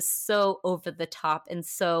this is just so over the top and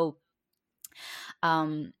so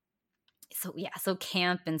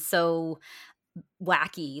camp and so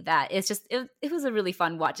wacky that it's just it was a really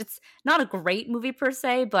fun watch. It's not a great movie per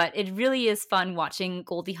se, but it really is fun watching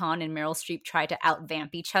Goldie Hawn and Meryl Streep try to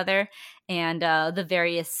outvamp each other, and the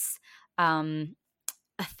various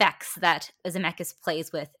effects that Zemeckis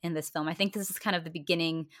plays with in this film. I think this is kind of the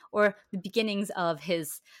beginning or the beginnings of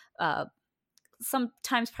his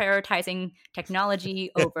sometimes prioritizing technology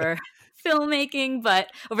over filmmaking,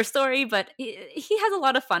 but over story, but he has a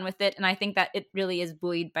lot of fun with it. And I think that it really is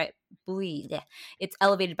it's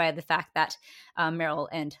elevated by the fact that Meryl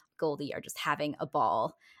and Goldie are just having a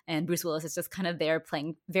ball, and Bruce Willis is just kind of there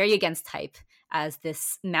playing very against type as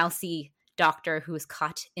this mousy doctor who is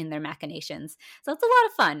caught in their machinations. So it's a lot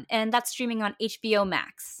of fun, and that's streaming on HBO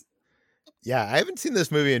Max. Yeah, I haven't seen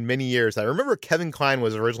this movie in many years. I remember Kevin Kline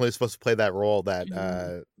was originally supposed to play that role that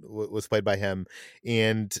was played by him.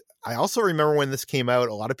 And I also remember when this came out,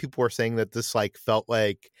 a lot of people were saying that this felt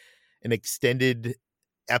like an extended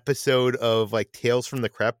episode of like Tales from the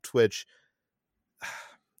Crypt, which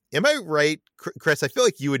am I right, Chris? I feel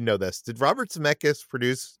like you would know this. Did Robert Zemeckis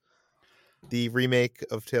produce the remake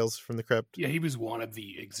of Tales from the Crypt? Yeah, he was one of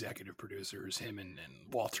the executive producers, him and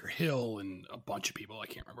Walter Hill and a bunch of people. I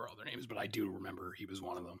can't remember all their names, but I do remember he was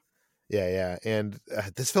one of them. Yeah. And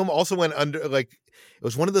this film also went under, like, it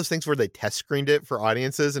was one of those things where they test screened it for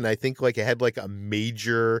audiences. And I think like it had like a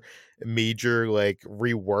major like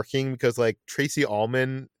reworking, because like Tracy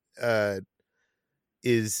Ullman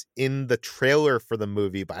is in the trailer for the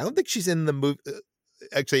movie, but I don't think she's in the movie.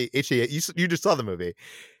 Actually, you just saw the movie.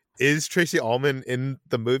 Is Tracy Ullman in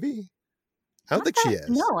the movie? I don't think she is.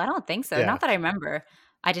 No, I don't think so. Yeah. Not that I remember.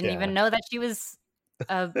 I didn't even know that she was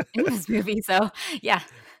in this movie. So yeah.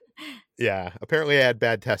 Yeah, apparently I had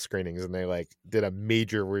bad test screenings and they like did a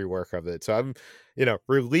major rework of it. So I'm,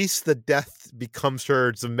 release the Death Becomes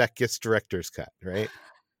Her Zemeckis director's cut, right?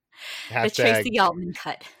 The Tracy Ullman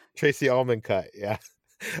cut. Tracy Ullman cut, yeah.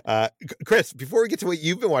 Chris, before we get to what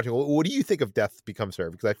you've been watching, what do you think of Death Becomes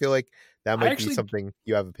Her? Because I feel like that might be something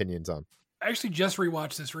you have opinions on. I actually just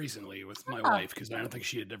rewatched this recently with my wife because I don't think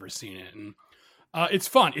she had ever seen it. And it's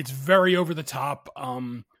fun. It's very over the top.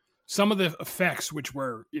 Some of the effects, which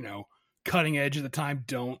were, cutting edge at the time,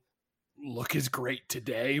 don't look as great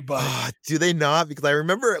today, but do they not? Because I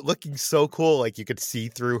remember it looking so cool, like you could see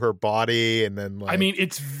through her body, and then like, I mean,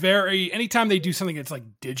 it's very, anytime they do something that's like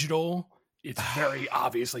digital, it's very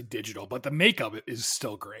obviously digital, but the makeup is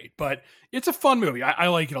still great. But it's a fun movie. I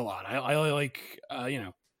like it a lot. I like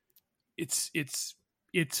it's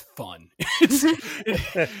fun.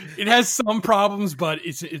 It has some problems, but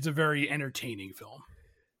it's a very entertaining film.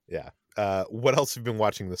 Yeah. What else have you been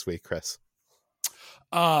watching this week, Chris?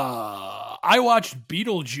 I watched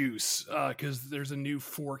Beetlejuice because there's a new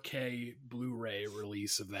 4K Blu-ray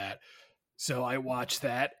release of that. So I watched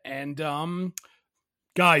that, and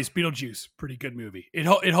guys, Beetlejuice, pretty good movie.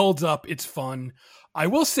 It holds up. It's fun. I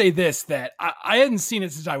will say this, that I hadn't seen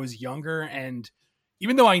it since I was younger, and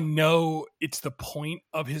even though I know it's the point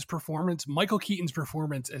of his performance, Michael Keaton's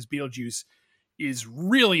performance as Beetlejuice is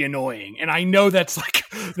really annoying. And I know that's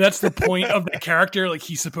the point of the character. Like,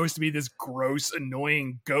 he's supposed to be this gross,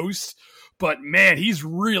 annoying ghost, but man, he's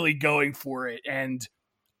really going for it. And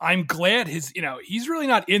I'm glad he's really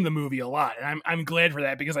not in the movie a lot. And I'm glad for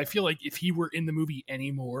that, because I feel like if he were in the movie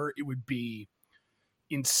anymore, it would be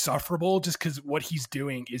insufferable, just because what he's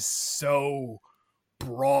doing is so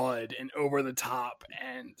broad and over the top.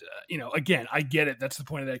 And, again, I get it. That's the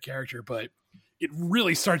point of that character, but it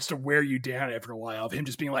really starts to wear you down after a while of him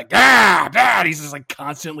just being like, bad. He's just like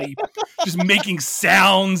constantly just making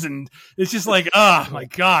sounds. And it's just like, oh my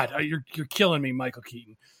God, you're killing me, Michael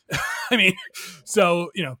Keaton. I mean, so,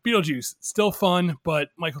 Beetlejuice, still fun, but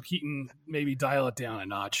Michael Keaton, maybe dial it down a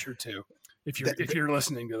notch or two if you're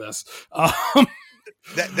listening to this.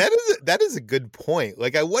 That is a good point.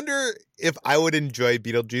 Like, I wonder if I would enjoy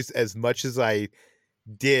Beetlejuice as much as I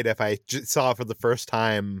did if I saw it for the first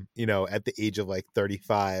time, at the age of like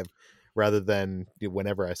 35, rather than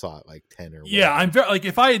whenever I saw it, like 10 or whatever. Yeah, I'm very, like,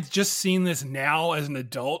 if I had just seen this now as an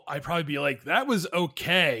adult, I'd probably be like, that was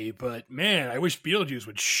okay, but man, I wish Beetlejuice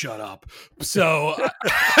would shut up. So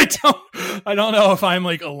I don't know if I'm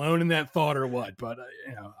like alone in that thought or what, but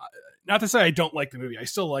not to say I don't like the movie. I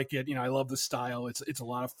still like it. I love the style. It's a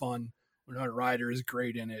lot of fun. Winona Ryder is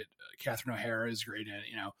great in it. Catherine O'Hara is great in it.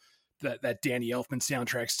 That Danny Elfman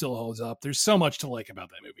soundtrack still holds up. There's so much to like about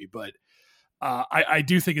that movie, but I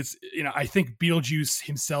do think it's, I think Beetlejuice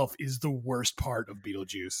himself is the worst part of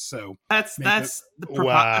Beetlejuice. So that's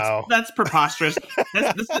wow. That's preposterous.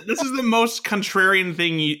 This is the most contrarian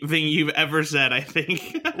thing you've ever said, I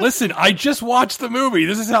think. Listen, I just watched the movie.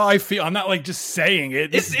 This is how I feel. I'm not like just saying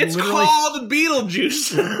it. It's called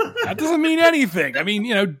Beetlejuice. That doesn't mean anything. I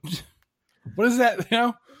mean, what is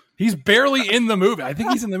that? He's barely in the movie. I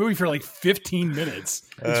think he's in the movie for like 15 minutes.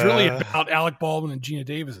 It's really about Alec Baldwin and Gina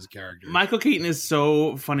Davis's character. Michael Keaton is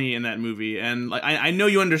so funny in that movie, and like I know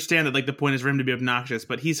you understand that like the point is for him to be obnoxious,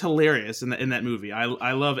 but he's hilarious in that movie.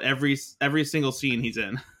 I love every single scene he's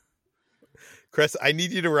in. Chris, I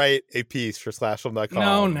need you to write a piece for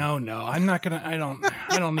Slashfilm.com. No. I'm not gonna. I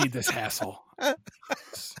don't need this hassle. I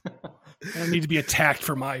don't need to be attacked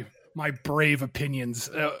for my brave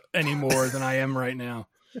opinions any more than I am right now.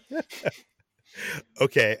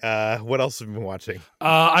 Okay, what else have you been watching?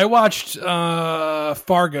 I watched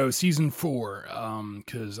Fargo season 4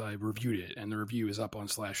 because I reviewed it, and the review is up on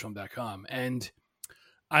slashfilm.com. And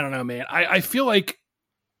I don't know, man. I feel like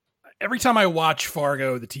every time I watch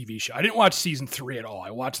Fargo, the TV show, I didn't watch season 3 at all.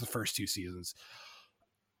 I watched the first 2 seasons.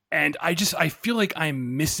 And I feel like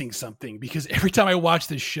I'm missing something, because every time I watch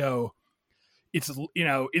this show, it's, you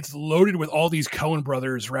know, it's loaded with all these Coen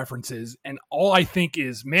Brothers references, and all I think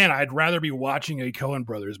is, man, I'd rather be watching a Coen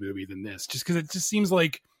Brothers movie than this, just because it just seems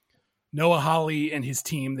like Noah Hawley and his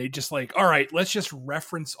team, they just like, all right, let's just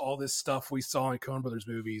reference all this stuff we saw in Coen Brothers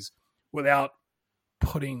movies without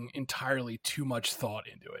putting entirely too much thought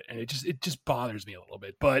into it, and it just bothers me a little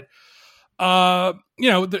bit. But you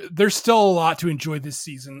know, there's still a lot to enjoy this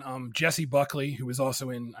season. Jessie Buckley, who was also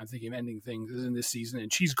in, I'm thinking of Ending Things, is in this season,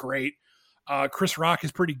 and she's great. Chris Rock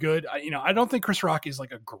is pretty good. I don't think Chris Rock is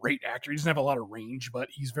like a great actor. He doesn't have a lot of range, but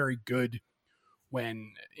he's very good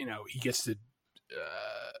when, you know, he gets to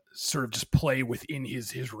sort of just play within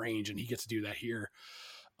his range, and he gets to do that here.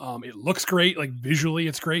 It looks great, like visually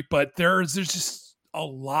it's great, but there's just a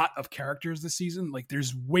lot of characters this season. Like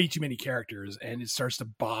there's way too many characters, and it starts to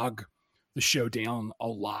bog the show down a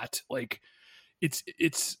lot. Like it's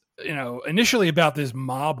you know, initially about this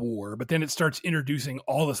mob war, but then it starts introducing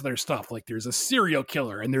all this other stuff. Like there's a serial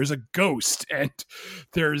killer, and there's a ghost, and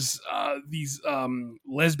there's these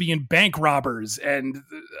lesbian bank robbers, and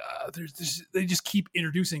they just keep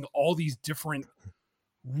introducing all these different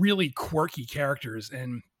really quirky characters,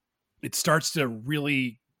 and it starts to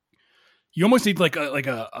really, you almost need like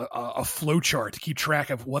a flow chart to keep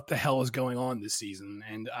track of what the hell is going on this season.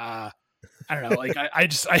 And I don't know, like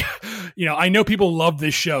I know people love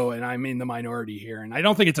this show, and I'm in the minority here, and I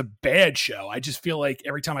don't think it's a bad show. I just feel like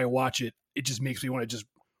every time I watch it, it just makes me want to just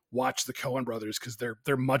watch the Coen Brothers, because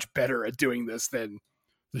they're much better at doing this than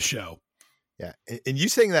the show. Yeah, and you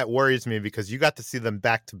saying that worries me, because you got to see them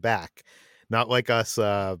back to back, not like us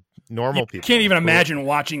normal people. Can't even imagine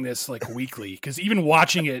watching this like weekly, because even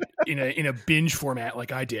watching it in a binge format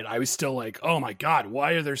like I did, I was still like, oh my God,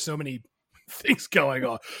 why are there so many things going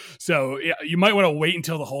on? So yeah, you might want to wait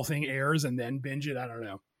until the whole thing airs and then binge it. I don't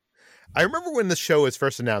know. I remember when the show was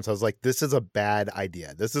first announced, I was like, this is a bad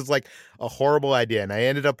idea. This is like a horrible idea. And I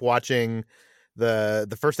ended up watching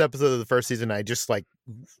the first episode of the first season. I just like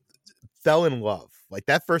fell in love. Like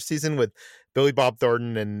that first season with Billy Bob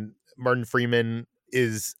Thornton and Martin Freeman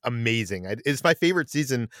is amazing. It's my favorite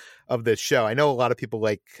season of this show. I know a lot of people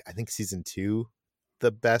like, I think season 2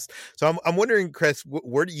 the best. So I'm wondering, Chris,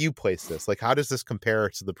 where do you place this? Like, how does this compare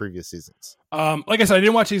to the previous seasons? Like I said, I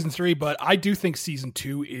didn't watch season 3, but I do think season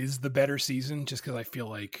 2 is the better season, just because I feel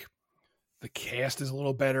like the cast is a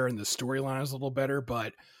little better and the storyline is a little better.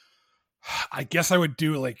 But I guess I would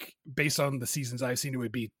do, like, based on the seasons I've seen, it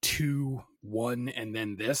would be 2, 1, and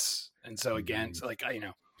then this. And so again, so like, I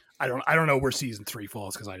don't know where season 3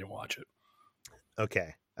 falls, because I didn't watch it.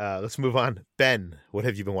 Okay, let's move on. Ben, what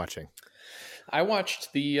have you been watching? I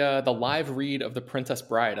watched the live read of The Princess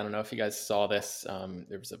Bride. I don't know if you guys saw this.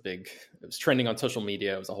 It was trending on social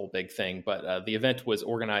media. It was a whole big thing. But the event was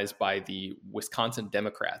organized by the Wisconsin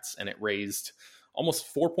Democrats, and it raised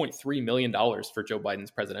almost $4.3 million for Joe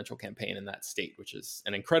Biden's presidential campaign in that state, which is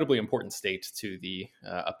an incredibly important state to the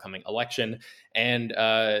upcoming election. And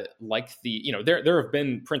there have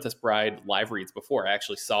been Princess Bride live reads before. I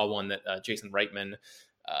actually saw one that Jason Reitman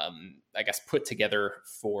I guess put together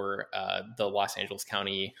for the Los Angeles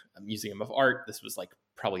County Museum of Art. This was like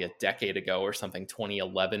probably a decade ago or something,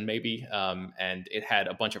 2011 maybe. And it had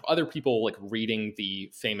a bunch of other people like reading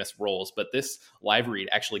the famous roles, but this live read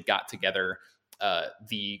actually got together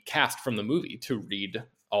the cast from the movie to read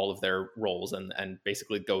all of their roles and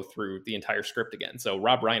basically go through the entire script again. So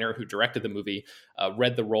Rob Reiner, who directed the movie,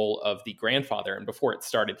 read the role of the grandfather. And before it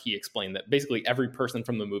started, he explained that basically every person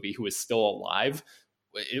from the movie who is still alive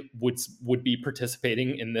it would be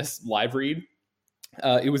participating in this live read.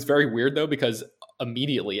 It was very weird though, because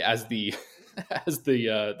immediately as the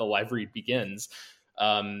live read begins,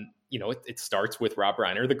 it starts with Rob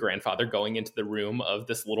Reiner, the grandfather, going into the room of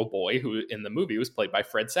this little boy who in the movie was played by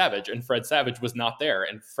Fred Savage, and Fred Savage was not there,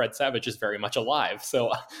 and Fred Savage is very much alive.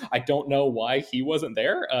 So I don't know why he wasn't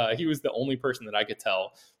there. He was the only person that I could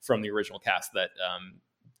tell from the original cast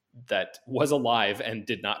that was alive and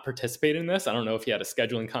did not participate in this. I don't know if he had a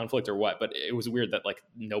scheduling conflict or what, but it was weird that like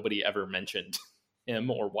nobody ever mentioned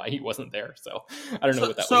him or why he wasn't there. So I don't know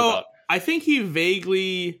what that was about. I think he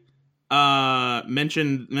vaguely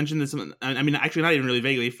mentioned this. I mean, actually not even really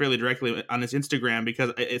vaguely, fairly directly on his Instagram,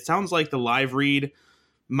 because it sounds like the live read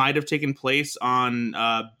might have taken place on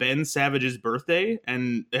Ben Savage's birthday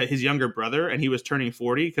and his younger brother, and he was turning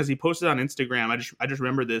 40, because he posted on Instagram. I just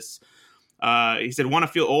remember this. He said, "Want to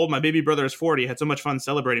feel old? My baby brother is 40. Had so much fun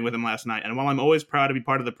celebrating with him last night. And while I'm always proud to be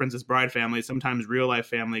part of the Princess Bride family, sometimes real life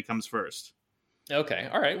family comes first." Okay.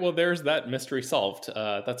 All right. Well, there's that mystery solved.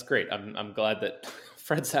 That's great. I'm glad that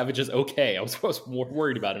Fred Savage is okay. I was more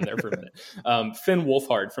worried about him there for a minute. Finn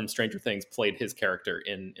Wolfhard from Stranger Things played his character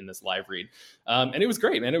in this live read, and it was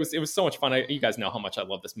great, man. It was so much fun. You guys know how much I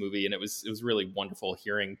love this movie, and it was really wonderful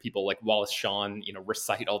hearing people like Wallace Shawn,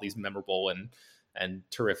 recite all these memorable and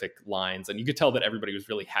terrific lines, and you could tell that everybody was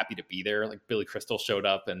really happy to be there. Like Billy Crystal showed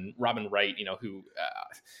up, and Robin Wright, who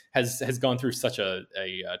has gone through such a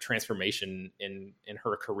transformation in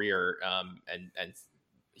her career, and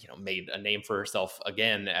made a name for herself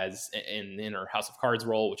again as in her House of Cards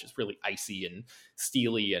role, which is really icy and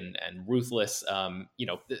steely and ruthless.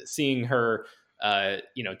 Seeing her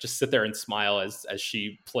just sit there and smile as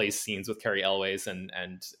she plays scenes with Carrie Elways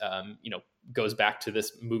and goes back to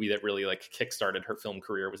this movie that really like kickstarted her film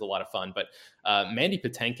career. It was a lot of fun. But Mandy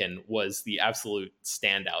Patinkin was the absolute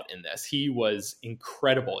standout in this. He was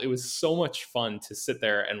incredible. It was so much fun to sit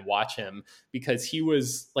there and watch him because he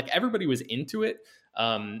was like, everybody was into it.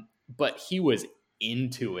 But he was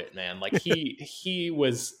into it, man. Like he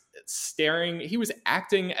was staring, he was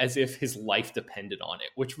acting as if his life depended on it,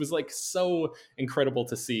 which was like so incredible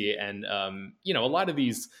to see. And a lot of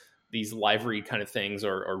these live read kind of things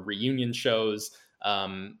or reunion shows,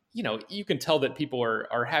 you can tell that people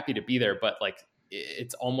are happy to be there, but like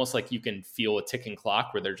it's almost like you can feel a ticking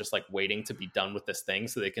clock where they're just like waiting to be done with this thing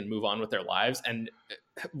so they can move on with their lives. And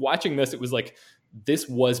watching this, it was like, this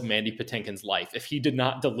was Mandy Patinkin's life. If he did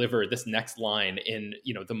not deliver this next line in,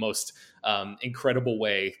 the most incredible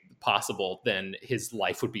way possible, then his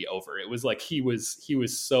life would be over. It was like he was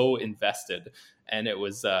so invested, and it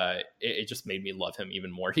was it just made me love him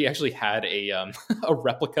even more. He actually had a a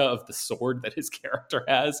replica of the sword that his character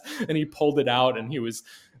has, and he pulled it out, and he would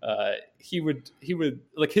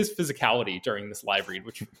like his physicality during this live read,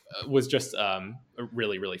 which was just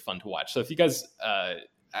really, really fun to watch. So if you guys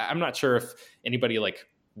I'm not sure if anybody like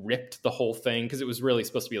ripped the whole thing, because it was really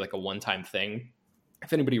supposed to be like a one-time thing.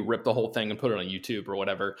 If anybody ripped the whole thing and put it on YouTube or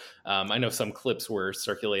whatever, I know some clips were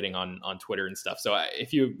circulating on Twitter and stuff. So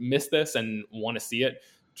if you missed this and want to see it,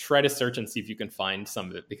 try to search and see if you can find some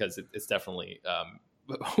of it, because it's definitely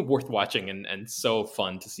worth watching and so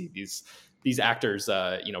fun to see these actors,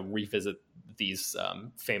 revisit these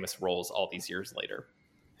famous roles all these years later.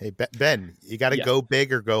 Hey, Ben, you got to go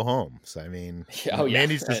big or go home. So, I mean,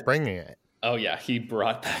 Mandy's just bringing it. Oh, yeah. He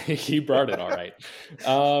brought it. All right.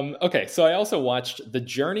 Okay. So I also watched The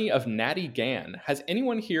Journey of Natty Gann. Has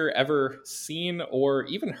anyone here ever seen or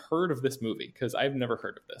even heard of this movie? Because I've never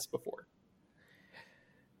heard of this before.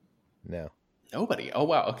 No. Nobody. Oh,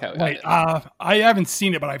 wow. Okay. Wait, I haven't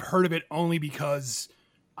seen it, but I've heard of it only because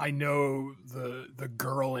I know the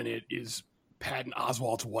girl in it is Patton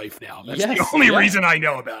Oswalt's wife now. That's the only reason I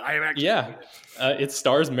know about it. It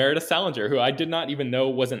stars Meredith Salinger, who I did not even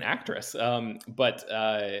know was an actress. But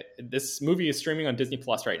this movie is streaming on Disney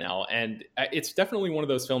Plus right now, and it's definitely one of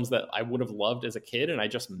those films that I would have loved as a kid, and I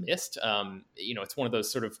just missed. It's one of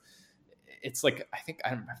those sort of. It's like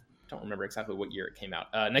I don't remember exactly what year it came out.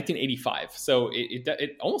 1985. So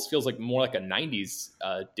it almost feels like more like a 90s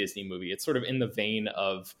Disney movie. It's sort of in the vein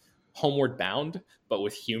of Homeward Bound, but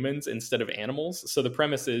with humans instead of animals. So the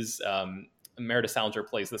premise is Meredith Salinger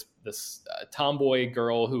plays this tomboy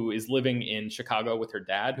girl who is living in Chicago with her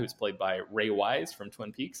dad, who's played by Ray Wise from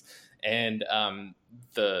Twin Peaks. And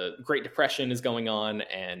the Great Depression is going on,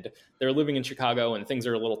 and they're living in Chicago, and things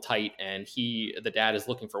are a little tight. And the dad is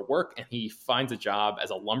looking for work, and he finds a job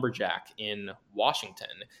as a lumberjack in Washington.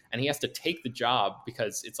 And he has to take the job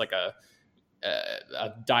because it's like a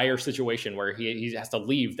dire situation where he has to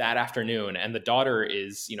leave that afternoon, and the daughter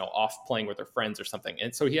is off playing with her friends or something,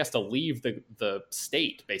 and so he has to leave the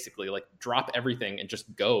state, basically like drop everything and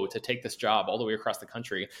just go to take this job all the way across the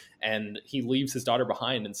country. And he leaves his daughter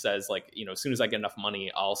behind and says, like, as soon as I get enough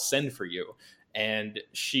money, I'll send for you. And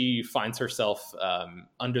she finds herself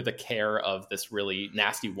under the care of this really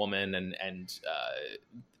nasty woman, and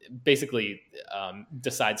basically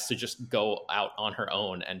decides to just go out on her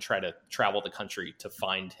own and try to travel the country to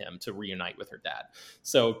find him, to reunite with her dad.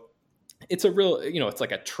 So it's a real, it's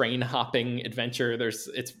like a train hopping adventure.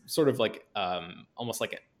 It's sort of like almost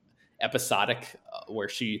like an episodic where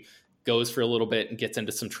she goes for a little bit and gets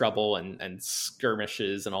into some trouble and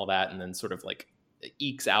skirmishes and all that, and then sort of like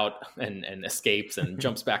ekes out and escapes and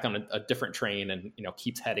jumps back on a different train and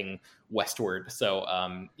keeps heading westward. So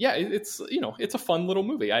it's it's a fun little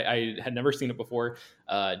movie. I had never seen it before,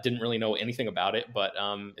 didn't really know anything about it, but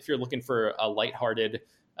if you're looking for a lighthearted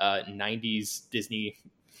 90s Disney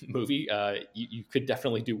movie, you could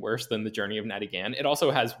definitely do worse than The Journey of Natty Gann. It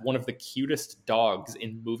also has one of the cutest dogs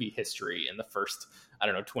in movie history in the first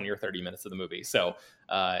 20 or 30 minutes of the movie. So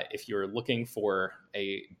if you're looking for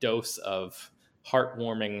a dose of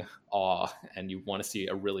heartwarming awe and you want to see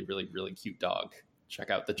a really, really, really cute dog, check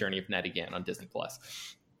out The Journey of Ned again on Disney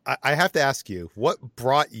Plus. I have to ask you, what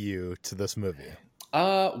brought you to this movie?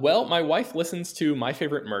 Well, my wife listens to My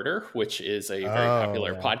Favorite Murder, which is a very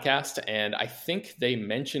popular podcast, and I think they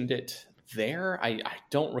mentioned it there. I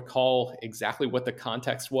don't recall exactly what the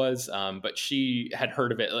context was, but she had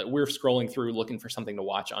heard of it. We were scrolling through looking for something to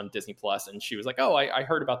watch on Disney Plus, and she was like, "Oh, I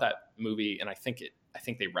heard about that movie," and I think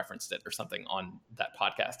they referenced it or something on that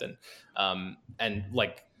podcast. And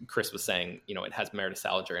like Chris was saying, you know, it has Meredith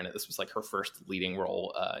Salinger in it. This was like her first leading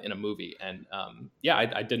role in a movie, and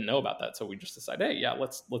I didn't know about that, so we just decided, hey, yeah,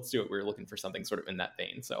 let's do it. We were looking for something sort of in that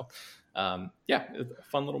vein, so it's a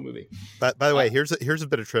fun little movie. But by the way, here's a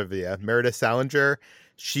bit of trivia. Meredith Salinger,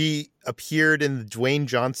 she appeared in the Dwayne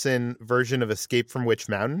Johnson version of Escape from Witch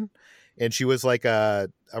Mountain, and she was like a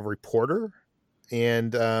reporter,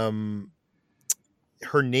 and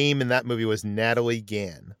her name in that movie was Natalie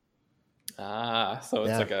Gann. So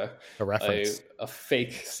it's like a reference, a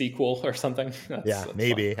fake sequel or something. That's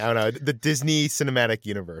maybe fun. I don't know, the Disney Cinematic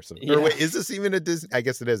Universe. Or wait, is this even a Disney? I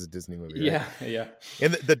guess it is a Disney movie. Right? Yeah.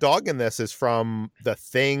 And the dog in this is from The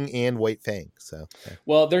Thing and White Fang. So,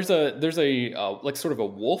 well, there's a like sort of a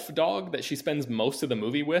wolf dog that she spends most of the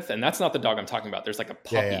movie with, and that's not the dog I'm talking about. There's like a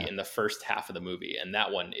puppy in the first half of the movie, and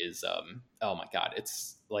that one is oh my god,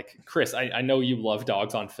 it's like, Chris, I know you love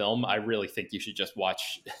dogs on film. I really think you should just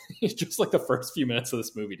watch just like the first few minutes of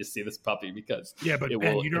this movie to see this puppy, because but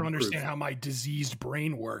Ben, you don't understand how my diseased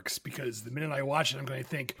brain works, because the minute I watch it, I'm going to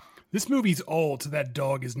think, this movie's old, so that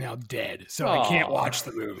dog is now dead, so I can't watch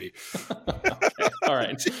the movie. Okay. All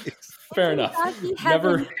right. Fair enough.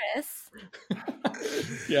 Never.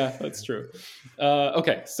 Chris. Yeah, that's true.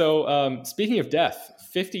 Okay, so speaking of death,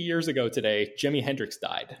 50 years ago today, Jimi Hendrix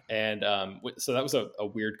died. And so that was a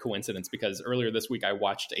weird coincidence, because earlier this week I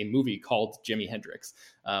watched a movie called Jimi Hendrix,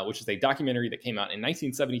 which is a documentary that came out in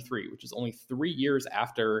 1973, which is only 3 years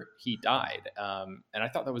after he died. And I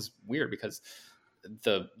thought that was weird, because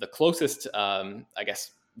the closest, I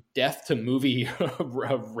guess, death to movie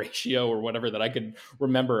ratio or whatever that I could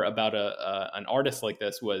remember about an artist like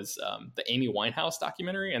this was the Amy Winehouse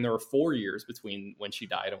documentary, and there were 4 years between when she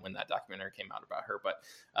died and when that documentary came out about her, but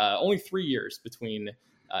only 3 years between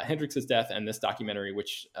Hendrix's death and this documentary,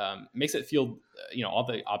 which makes it feel, all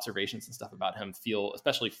the observations and stuff about him feel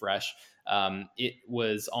especially fresh. It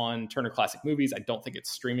was on Turner Classic Movies. I don't think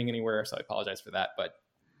it's streaming anywhere, so I apologize for that, but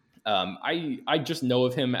I just know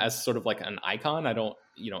of him as sort of like an icon. I don't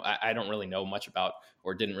really know much about,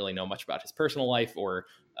 or didn't really know much about his personal life, or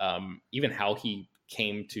even how he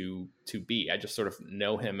came to be. I just sort of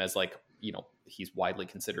know him as like, he's widely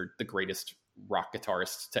considered the greatest rock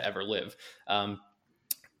guitarist to ever live.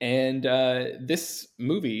 And this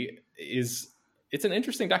movie it's an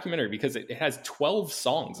interesting documentary, because it has 12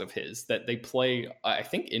 songs of his that they play, I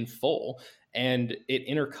think, in full. And it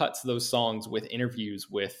intercuts those songs with interviews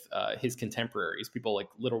with his contemporaries, people like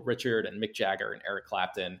Little Richard and Mick Jagger and Eric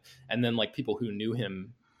Clapton, and then like people who knew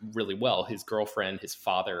him really well, his girlfriend, his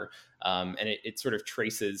father, and it sort of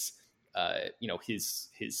traces,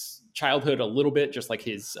 his childhood a little bit, just like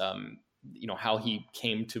his, how he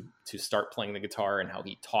came to start playing the guitar, and how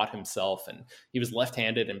he taught himself. And he was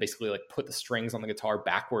left-handed, and basically like put the strings on the guitar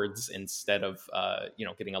backwards instead of,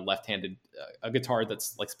 getting a left-handed a guitar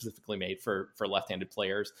that's like specifically made for left-handed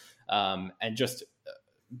players. And just,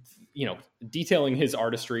 detailing his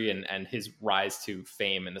artistry and his rise to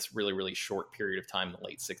fame in this really, really short period of time in the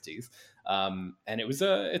late 60s. And it's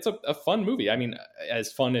a fun movie. I mean,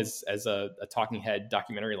 as fun as a talking head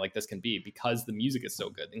documentary like this can be, because the music is so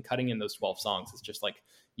good, and cutting in those 12 songs, it's just like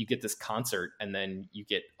you get this concert, and then you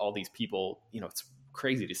get all these people. It's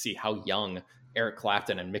crazy to see how young Eric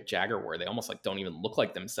Clapton and Mick Jagger were. They almost like don't even look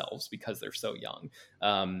like themselves because they're so young.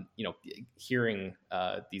 Hearing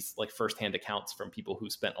these like firsthand accounts from people who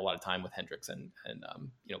spent a lot of time with Hendrix and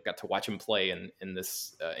got to watch him play in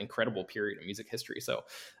this incredible period of music history. So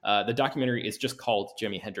the documentary is just called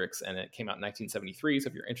Jimi Hendrix, and it came out in 1973. So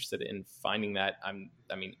if you're interested in finding that,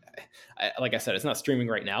 like I said, it's not streaming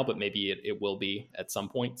right now, but maybe it will be at some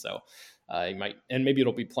point. So you might, and maybe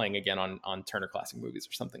it'll be playing again on Turner Classic Movies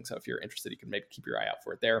or something. So if you're interested, you can maybe keep your eye out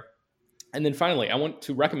for it there. And then finally, I want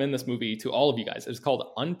to recommend this movie to all of you guys. It's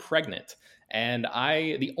called Unpregnant. And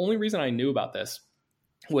the only reason I knew about this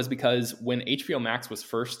was because when HBO Max was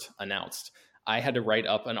first announced, I had to write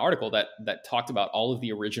up an article that talked about all of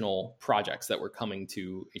the original projects that were coming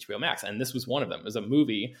to HBO Max. And this was one of them. It was a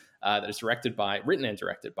movie that is written and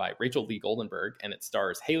directed by Rachel Lee Goldenberg, and it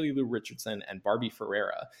stars Haley Lou Richardson and Barbie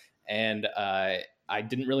Ferreira. And I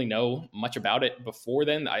didn't really know much about it before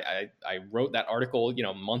then. I wrote that article,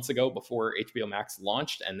 months ago before HBO Max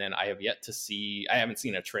launched, and then I haven't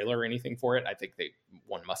seen a trailer or anything for it. I think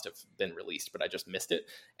one must have been released, but I just missed it.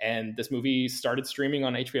 And this movie started streaming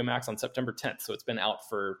on HBO Max on September 10th, so it's been out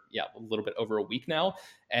for a little bit over a week now.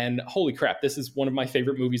 And holy crap, this is one of my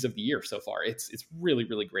favorite movies of the year so far. It's really,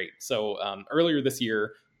 really great. So earlier this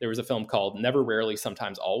year, there was a film called Never, Rarely,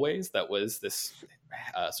 Sometimes, Always that was this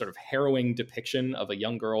sort of harrowing depiction of a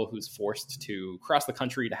young girl who's forced to cross the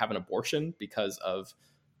country to have an abortion because of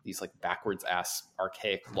these like backwards ass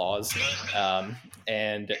archaic laws.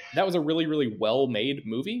 And that was a really, really well made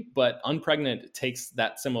movie, but Unpregnant takes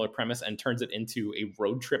that similar premise and turns it into a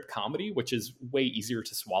road trip comedy, which is way easier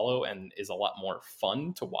to swallow and is a lot more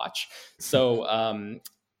fun to watch. So,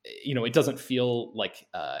 it doesn't feel like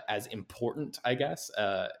as important, I guess,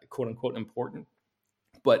 quote unquote important.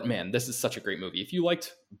 But man, this is such a great movie. If you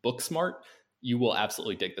liked Booksmart, you will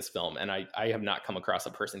absolutely dig this film. And I have not come across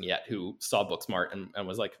a person yet who saw Booksmart and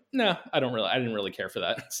was like, nah, I didn't really care for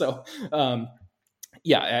that. So I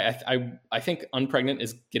think Unpregnant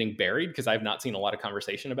is getting buried because I've not seen a lot of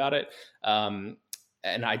conversation about it. And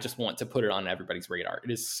I just want to put it on everybody's radar.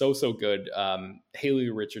 It is so, so good. Haley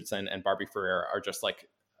Richardson and Barbie Ferreira are just like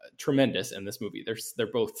tremendous in this movie.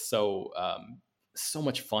 They're both so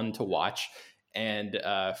much fun to watch. And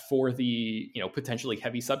for the potentially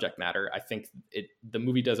heavy subject matter, I think the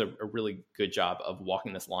movie does a really good job of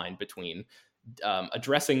walking this line between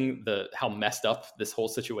addressing how messed up this whole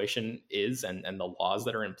situation is and the laws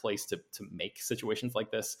that are in place to make situations like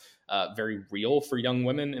this very real for young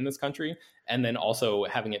women in this country, and then also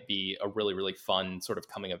having it be a really, really fun sort of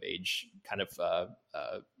coming of age kind of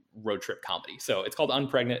road trip comedy. So it's called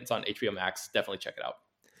Unpregnant. It's on HBO Max. Definitely check it out.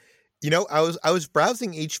 I was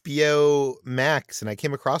browsing HBO Max and I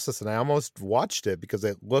came across this and I almost watched it because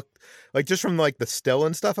it looked like, just from like the still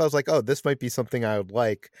and stuff, I was like, oh, this might be something I would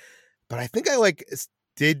like. But I think I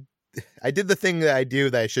did the thing that I do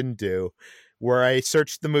that I shouldn't do, where I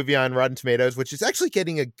searched the movie on Rotten Tomatoes, which is actually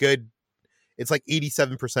getting it's like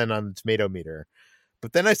 87% on the tomato meter.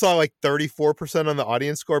 But then I saw like 34% on the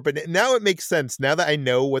audience score. But now it makes sense now that I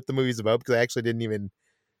know what the movie's about, because I actually didn't even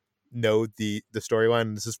know the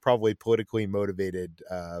storyline. This is probably politically motivated,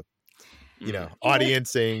 audience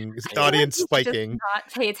spiking.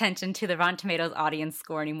 Not pay attention to the Rotten Tomatoes audience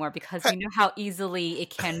score anymore, because we know how easily it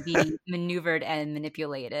can be maneuvered and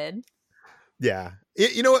manipulated. Yeah,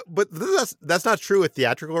 you know what? But that's not true with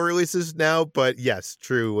theatrical releases now. But yes,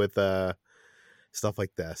 true with stuff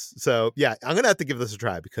like this. So yeah, I'm gonna have to give this a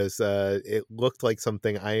try because it looked like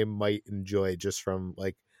something I might enjoy just from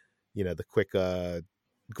the quick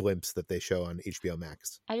glimpse that they show on HBO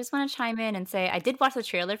Max. I just want to chime in and say I did watch the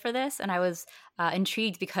trailer for this, and I was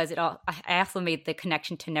intrigued because I also made the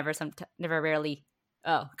connection to Never, Rarely.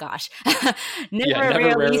 Oh gosh, never,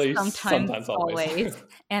 rarely, sometimes always.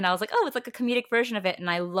 And I was like, oh, it's like a comedic version of it, and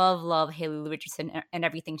I love Haley Lou Richardson and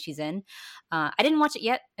everything she's in. I didn't watch it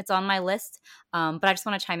yet; it's on my list. But I just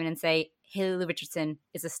want to chime in and say Haley Lou Richardson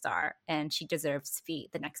is a star, and she deserves to be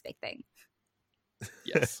the next big thing.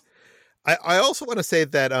 Yes. I also want to say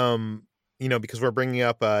that, because we're bringing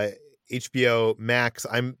up HBO Max,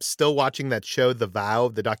 I'm still watching that show, The Vow,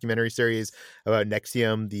 the documentary series about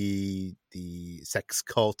NXIVM, the sex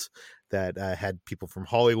cult that had people from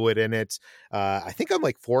Hollywood in it. I think I'm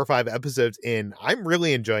like 4 or 5 episodes in. I'm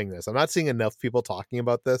really enjoying this. I'm not seeing enough people talking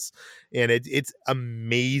about this, and it's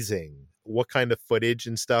amazing what kind of footage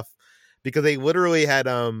and stuff, because they literally had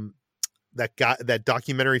that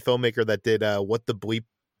documentary filmmaker that did What the Bleep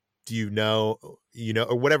Do you know,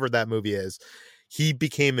 or whatever that movie is. He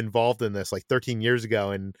became involved in this like 13 years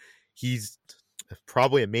ago, and he's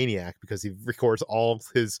probably a maniac because he records all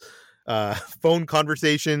his phone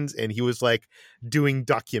conversations, and he was like doing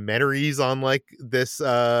documentaries on like this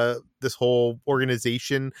whole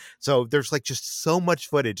organization. So there's like just so much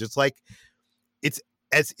footage. It's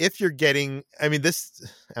as if you're getting, I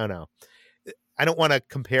don't know. I don't want to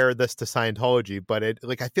compare this to Scientology, but I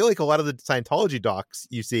feel like a lot of the Scientology docs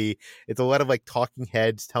you see, it's a lot of like talking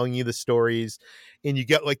heads telling you the stories, and you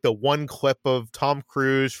get like the one clip of Tom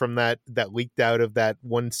Cruise from that leaked out of that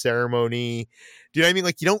one ceremony. Do you know what I mean?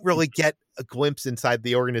 Like, you don't really get a glimpse inside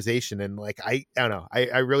the organization. And like, I don't know.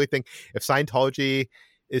 I really think if Scientology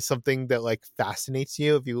is something that like fascinates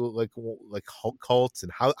you, if you like cults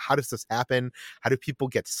and how does this happen? How do people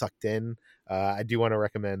get sucked in? I do want to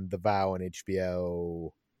recommend The Vow on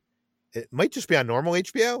HBO. It might just be on normal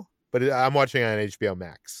HBO, but I'm watching it on HBO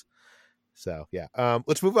Max. So yeah,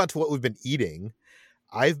 let's move on to what we've been eating.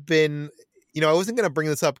 I've been, I wasn't going to bring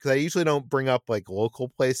this up because I usually don't bring up like local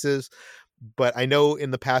places, but I know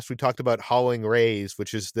in the past we talked about Howling Ray's,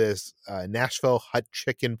 which is this Nashville hot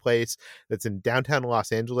chicken place that's in downtown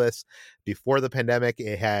Los Angeles. Before the pandemic,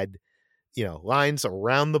 it had, lines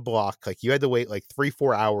around the block. Like you had to wait like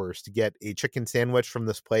 3-4 hours to get a chicken sandwich from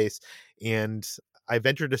this place. And I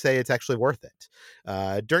venture to say it's actually worth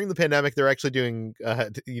it. During the pandemic, they're actually doing,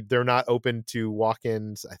 they're not open to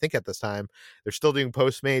walk-ins, I think, at this time. They're still doing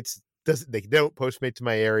Postmates. They don't Postmate to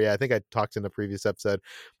my area. I think I talked in the previous episode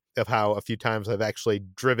of how a few times I've actually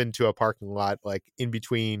driven to a parking lot like in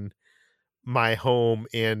between my home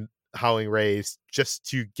and Howling Ray's just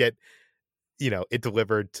to get it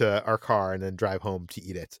delivered to our car and then drive home to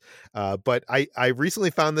eat it. But I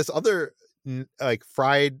recently found this other like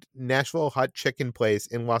fried Nashville hot chicken place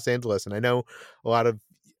in Los Angeles, and I know a lot of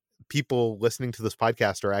people listening to this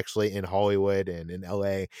podcast are actually in Hollywood and in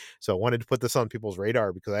LA, so I wanted to put this on people's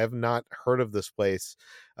radar because I have not heard of this place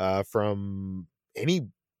from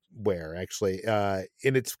anywhere actually, and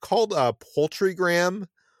it's called Poultrygram.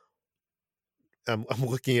 I'm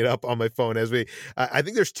looking it up on my phone as I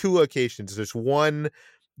think there's 2 locations. There's one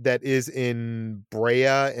that is in Brea,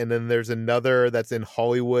 and then there's another that's in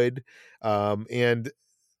Hollywood. And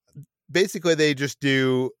basically they just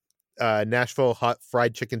do Nashville hot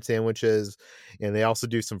fried chicken sandwiches, and they also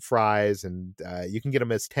do some fries, and you can get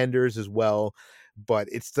them as tenders as well. But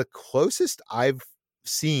it's the closest I've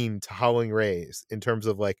seen to Howling Ray's in terms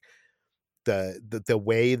of like the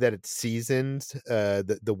way that it's seasoned,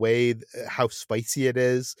 the way how spicy it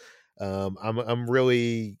is. I'm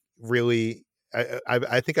really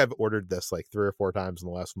I think I've ordered this like 3 or 4 times in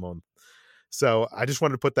the last month. So I just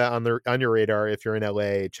wanted to put that on your radar. If you're in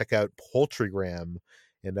LA, check out Poultrygram,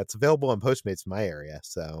 and that's available on Postmates in my area.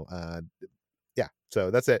 So yeah, so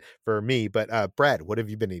that's it for me. But Brad, what have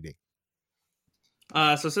you been eating?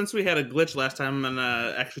 So since we had a glitch last time, I'm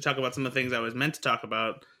gonna actually talk about some of the things I was meant to talk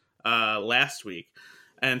about last week.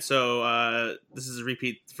 And so this is a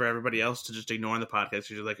repeat for everybody else to just ignore the podcast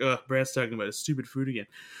because you're like, oh, Brad's talking about his stupid food again.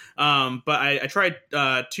 But I tried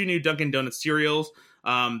 2 new Dunkin' Donuts cereals.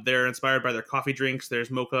 They're inspired by their coffee drinks.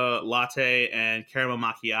 There's mocha latte and caramel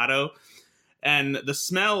macchiato. And the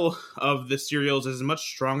smell of the cereals is much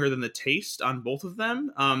stronger than the taste on both of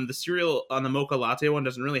them. The cereal on the mocha latte one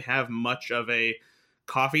doesn't really have much of a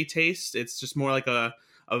coffee taste. It's just more like a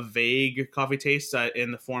vague coffee taste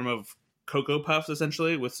in the form of Cocoa Puffs,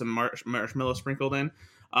 essentially, with some marshmallow sprinkled in.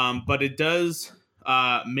 But it does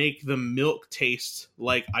make the milk taste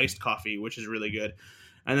like iced coffee, which is really good.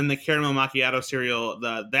 And then the caramel macchiato cereal,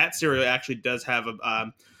 that cereal actually does have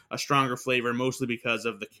a stronger flavor, mostly because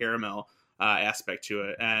of the caramel aspect to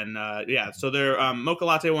it. And yeah, so their mocha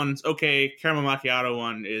latte one's okay. Caramel macchiato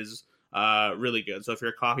one is really good. So if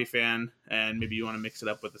you're a coffee fan and maybe you want to mix it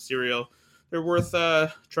up with the cereal, they're worth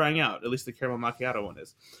trying out. At least the caramel macchiato one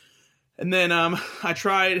is. And then I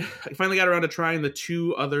finally got around to trying the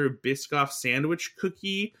 2 other Biscoff sandwich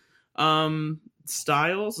cookie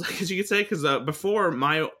styles, as you could say, because before,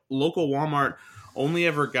 my local Walmart only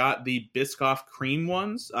ever got the Biscoff cream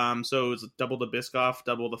ones. So it was double the Biscoff,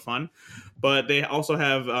 double the fun. But they also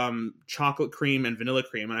have chocolate cream and vanilla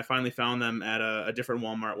cream, and I finally found them at a different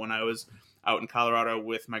Walmart when I was out in Colorado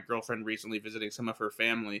with my girlfriend recently visiting some of her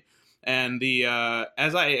family. And the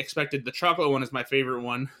as I expected, the chocolate one is my favorite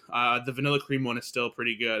one. The vanilla cream one is still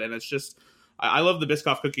pretty good, and it's just I love the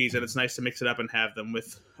Biscoff cookies, and it's nice to mix it up and have them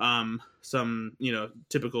with some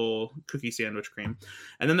typical cookie sandwich cream.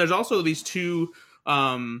 And then there's also these 2,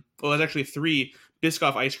 there's actually 3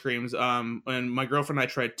 Biscoff ice creams. And my girlfriend and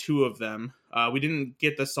I tried 2 of them. We didn't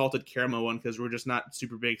get the salted caramel one because we're just not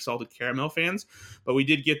super big salted caramel fans, but we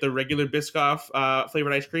did get the regular Biscoff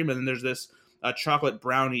flavored ice cream, and then there's this chocolate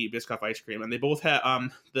brownie Biscoff ice cream, and they both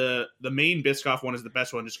have the main Biscoff one is the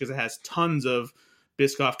best one just because it has tons of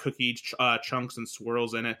Biscoff cookie chunks and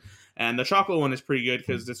swirls in it, and the chocolate one is pretty good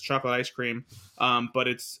because it's chocolate ice cream, but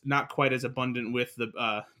it's not quite as abundant with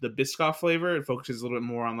the Biscoff flavor. It focuses a little bit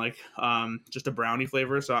more on like just a brownie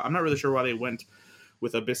flavor, so I'm not really sure why they went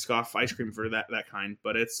with a Biscoff ice cream for that kind,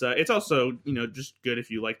 but it's also just good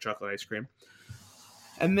if you like chocolate ice cream.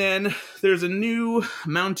 And then there's a new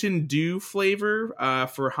Mountain Dew flavor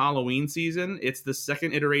for Halloween season. It's the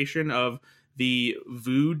second iteration of the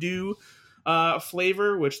Voodoo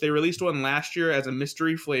flavor, which they released one last year as a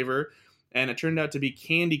mystery flavor, and it turned out to be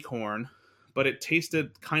candy corn, but it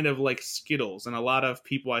tasted kind of like Skittles, and a lot of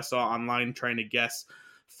people I saw online trying to guess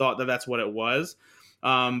thought that that's what it was.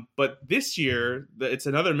 But this year, it's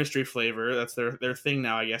another mystery flavor. That's their thing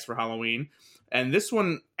now, I guess, for Halloween. And this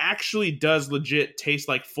one actually does legit taste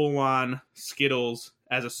like full-on Skittles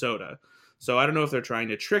as a soda. So I don't know if they're trying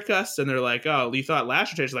to trick us and they're like, oh, you thought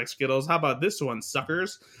last year tasted like Skittles. How about this one,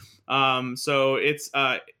 suckers? So it's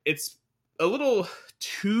a little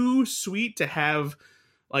too sweet to have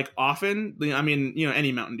like often. I mean,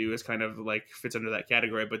 any Mountain Dew is kind of like fits under that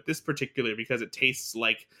category, but this particular, because it tastes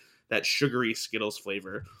like that sugary Skittles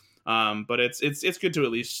flavor. But it's good to at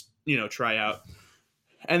least, try out.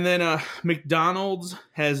 And then McDonald's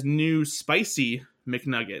has new spicy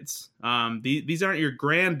McNuggets. These aren't your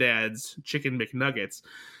granddad's chicken McNuggets.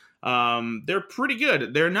 They're pretty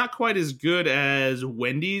good. They're not quite as good as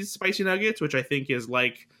Wendy's spicy nuggets, which I think is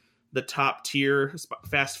like the top tier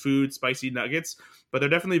fast food spicy nuggets, but they're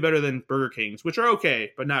definitely better than Burger King's, which are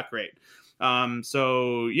okay, but not great.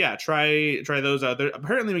 So yeah, try those out.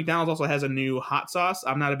 Apparently McDonald's also has a new hot sauce.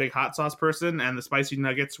 I'm not a big hot sauce person, and the spicy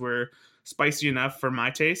nuggets were spicy enough for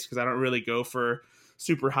my taste because I don't really go for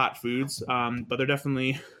super hot foods. But they're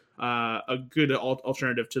definitely a good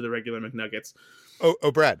alternative to the regular McNuggets.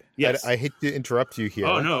 Oh, Brad. Yes. I hate to interrupt you here.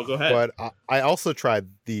 Oh no, go ahead. But I also tried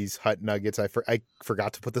these hot nuggets. I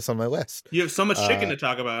forgot to put this on my list. You have so much chicken to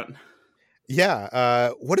talk about.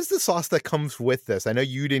 Yeah. What is the sauce that comes with this? I know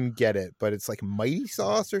you didn't get it, but it's like Mighty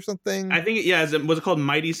sauce or something. I think, was it called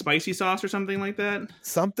Mighty Spicy Sauce or something like that?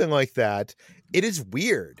 Something like that. It is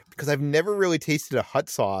weird because I've never really tasted a hot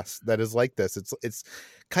sauce that is like this. It's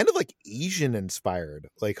kind of like Asian inspired,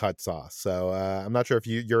 like hot sauce. So I'm not sure if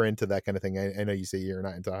you're into that kind of thing. I know you say you're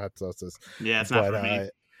not into hot sauces. Yeah, it's not for me.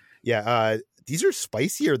 Yeah, these are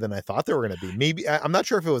spicier than I thought they were going to be. Maybe I'm not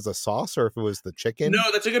sure if it was a sauce or if it was the chicken. No,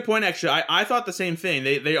 that's a good point. Actually, I thought the same thing.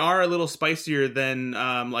 They are a little spicier than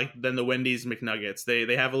the Wendy's McNuggets.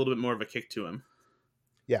 They have a little bit more of a kick to them.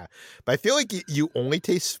 Yeah, but I feel like you only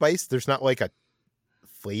taste spice. There's not like a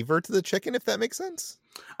flavor to the chicken, if that makes sense.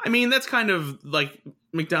 I mean, that's kind of like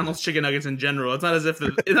McDonald's chicken nuggets in general. It's not as if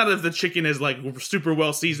the chicken is like super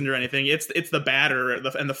well seasoned or anything. It's the batter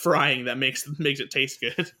and the frying that makes it taste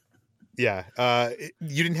good. Yeah.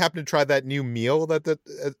 You didn't happen to try that new meal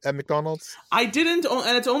at McDonald's? I didn't,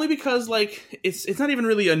 and it's only because like it's not even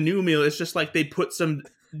really a new meal. It's just like they put some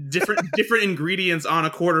different ingredients on a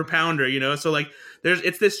quarter pounder, so like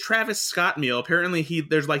it's this Travis Scott meal. Apparently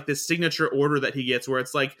there's like this signature order that he gets where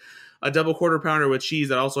it's like a double quarter pounder with cheese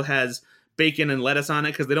that also has bacon and lettuce on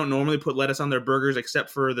it, because they don't normally put lettuce on their burgers except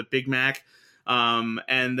for the Big Mac. And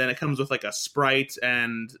then it comes with like a Sprite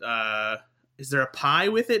and is there a pie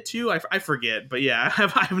with it too? I forget, but yeah, I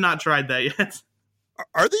have not tried that yet.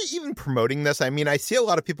 Are they even promoting this? I mean, I see a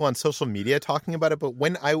lot of people on social media talking about it, but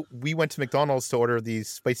when we went to McDonald's to order these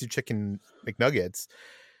spicy chicken McNuggets,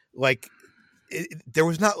 like there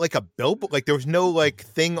was not like a billboard, like there was no like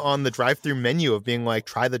thing on the drive-through menu of being like,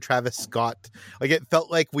 try the Travis Scott. Like it felt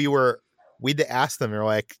like we'd ask them, they're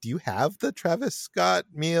like, do you have the Travis Scott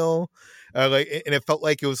meal? And it felt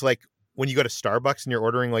like it was like when you go to Starbucks and you're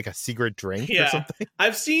ordering like a secret drink or something.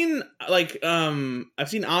 I've seen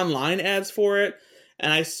online ads for it,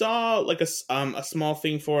 and I saw like a small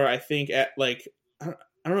thing for it, I think at like, I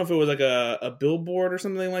don't know if it was like a billboard or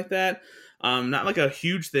something like that. Not like a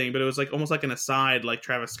huge thing, but it was like almost like an aside, like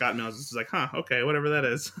Travis Scott meals. It's like, okay, whatever that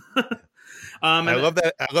is. I love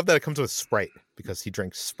that it comes with Sprite because he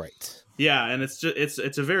drinks Sprite. Yeah, and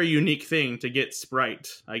it's a very unique thing to get Sprite,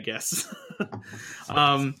 I guess.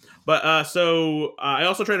 So I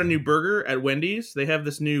also tried a new burger at Wendy's. They have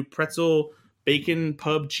this new pretzel bacon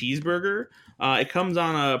pub cheeseburger. It comes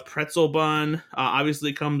on a pretzel bun.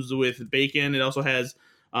 Obviously, it comes with bacon. It also has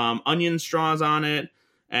onion straws on it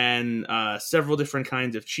and several different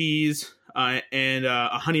kinds of cheese and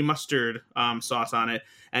a honey mustard sauce on it.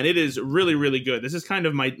 And it is really, really good. This is kind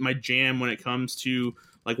of my jam when it comes to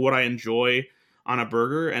like what I enjoy on a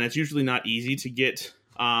burger. And it's usually not easy to get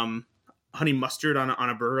honey mustard on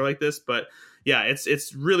a burger like this. But yeah,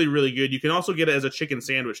 it's really, really good. You can also get it as a chicken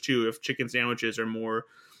sandwich too, if chicken sandwiches are more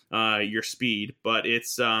your speed. But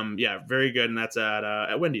it's very good. And that's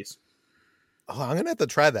at Wendy's. Oh, I'm gonna have to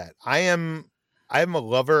try that. I'm a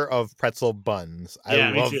lover of pretzel buns.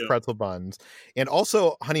 I love pretzel buns. And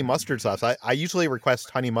also honey mustard sauce. I usually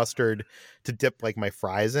request honey mustard to dip like my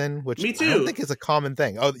fries in, which Me too. I don't think is a common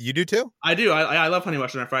thing. Oh, you do too? I do. I love honey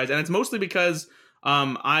mustard on fries. And it's mostly because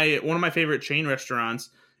one of my favorite chain restaurants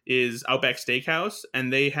is Outback Steakhouse,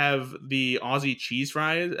 and they have the Aussie cheese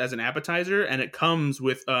fries as an appetizer, and it comes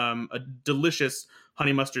with a delicious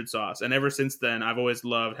honey mustard sauce. And ever since then, I've always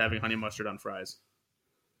loved having honey mustard on fries.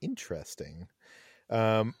 Interesting.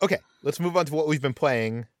 Okay, let's move on to what we've been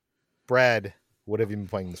playing. Brad, what have you been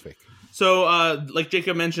playing this week? So, like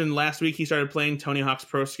Jacob mentioned last week, he started playing Tony Hawk's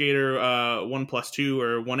Pro Skater 1+2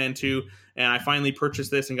 or 1 and 2, and I finally purchased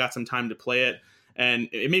this and got some time to play it. And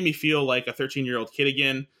it made me feel like a 13-year-old kid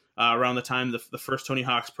again. around the time the first Tony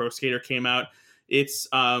Hawk's Pro Skater came out. It's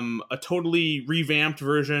a totally revamped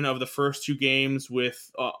version of the first two games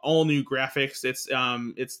with all new graphics. It's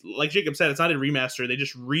like Jacob said, it's not a remaster. They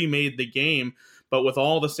just remade the game, but with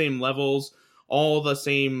all the same levels, all the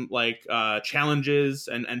same like challenges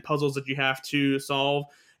and puzzles that you have to solve.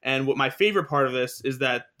 And what my favorite part of this is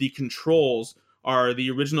that the controls are the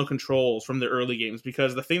original controls from the early games,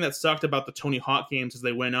 because the thing that sucked about the Tony Hawk games as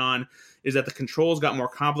they went on is that the controls got more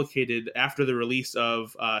complicated after the release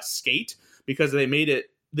of Skate, because they made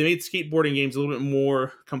skateboarding games a little bit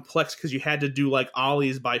more complex, because you had to do like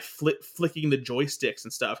ollies by flicking the joysticks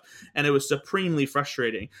and stuff, and it was supremely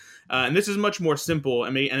frustrating. And this is much more simple,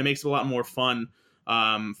 and it makes it a lot more fun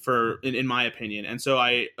in my opinion. And so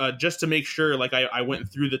I just to make sure, like I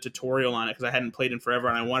went through the tutorial on it because I hadn't played in forever,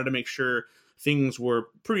 and I wanted to make sure things were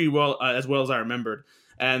pretty well as I remembered.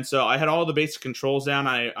 And so I had all the basic controls down.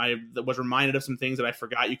 I was reminded of some things that I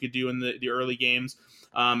forgot you could do in the early games.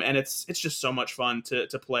 And it's just so much fun to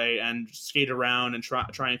play and skate around and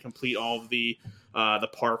try and complete all of the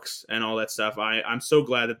parks and all that stuff. I'm so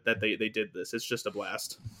glad that they did this. It's just a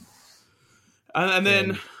blast. And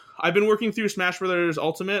then I've been working through Smash Brothers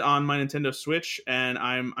Ultimate on my Nintendo Switch, and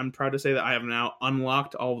I'm proud to say that I have now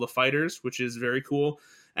unlocked all of the fighters, which is very cool.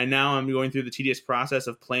 And now I'm going through the tedious process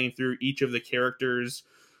of playing through each of the characters'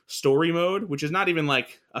 story mode, which is not even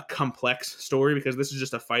like a complex story, because this is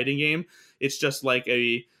just a fighting game. It's just like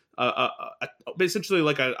essentially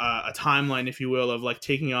like a timeline, if you will, of like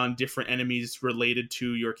taking on different enemies related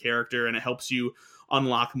to your character, and it helps you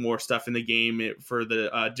unlock more stuff in the game for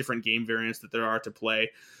the different game variants that there are to play.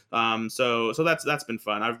 So that's been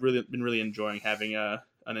fun. I've been really enjoying having a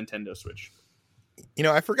Nintendo Switch. You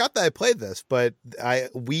know, I forgot that I played this, but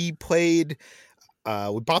we bought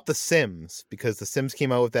The Sims because The Sims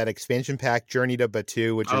came out with that expansion pack, Journey to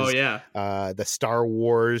Batuu, which is the Star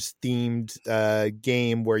Wars themed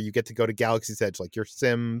game where you get to go to Galaxy's Edge, like your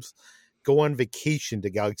Sims go on vacation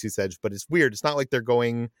to Galaxy's Edge. But it's weird. It's not like they're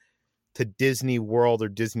going to Disney World or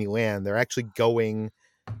Disneyland. They're actually going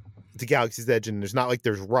to Galaxy's Edge, and there's not like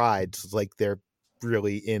there's rides. It's like they're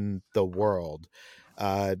really in the world.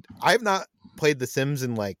 I have not played The Sims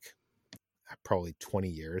in like probably 20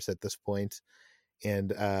 years at this point.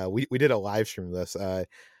 And we did a live stream of this. The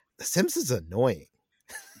Sims is annoying.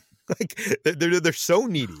 Like they're so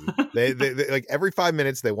needy. They like every 5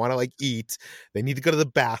 minutes they want to like eat. They need to go to the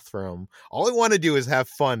bathroom. All I want to do is have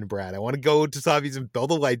fun, Brad. I want to go to Savi's and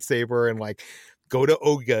build a lightsaber and like go to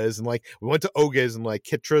Oga's, and like we went to Oga's and like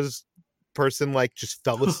Kitra's person like just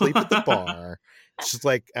fell asleep at the bar. It's just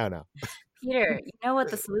like, I don't know. Peter, you know what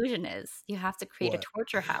the solution is? You have to create a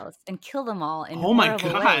torture house and kill them all in Oh my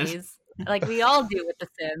horrible gosh. ways, like we all do with The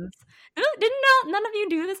Sims. None of you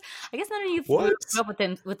do this. I guess none of you grew up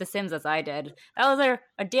with The Sims as I did. That was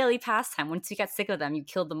our daily pastime. Once you got sick of them, you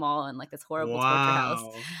killed them all in like this horrible torture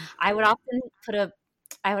house. I would often put a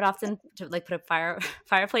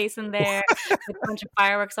fireplace in there, put a bunch of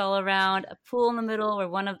fireworks all around, a pool in the middle,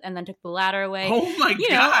 and then took the ladder away. Oh my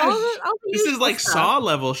gosh! This is like stuff. Saw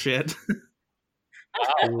level shit.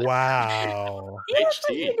 Wow. Yeah, that's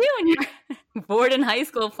what you do when you're bored in high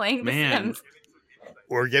school playing The Sims.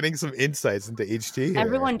 We're getting some insights into HT here.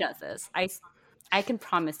 Everyone does this. I can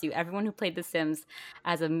promise you, everyone who played The Sims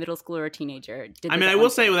as a middle schooler or teenager did this. I mean, I will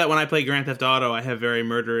say that when I play Grand Theft Auto, I have very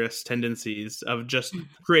murderous tendencies of just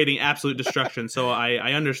creating absolute destruction. So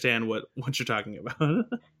I understand what you're talking about.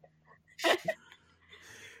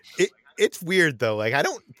 It's weird though. Like, I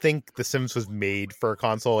don't think The Sims was made for a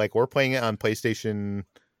console. Like, we're playing it on PlayStation,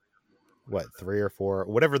 3 or 4,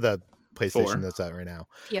 whatever the PlayStation that's at right now.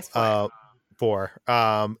 PS4. 4.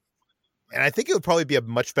 And I think it would probably be a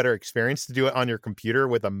much better experience to do it on your computer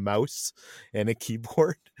with a mouse and a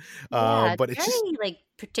keyboard. Yeah, but it's very just like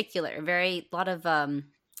particular, a lot of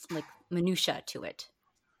like minutia to it.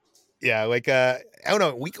 Yeah, like I don't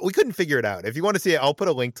know. We couldn't figure it out. If you want to see it, I'll put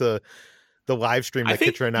a link to the live stream that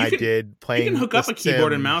Kitra and I did playing. You can hook up a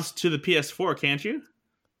keyboard and Sims. mouse to the PS4, can't you?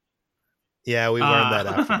 Yeah, we learned that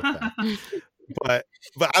after the fact.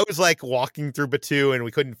 But I was like walking through Batuu and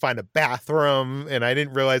we couldn't find a bathroom, and I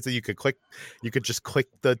didn't realize that you could just click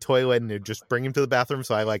the toilet and it'd just bring him to the bathroom.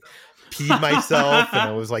 So I like peed myself and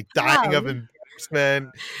I was like dying of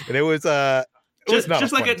embarrassment, and it was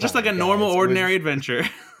just like a normal ordinary adventure.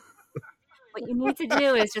 What you need to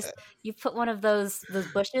do is just you put one of those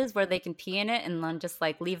bushes where they can pee in it, and then just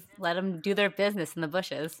like let them do their business in the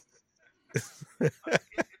bushes.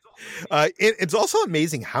 It's also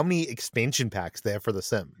amazing how many expansion packs they have for The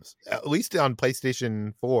Sims. At least on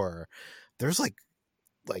PlayStation 4, there's like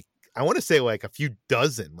I want to say like a few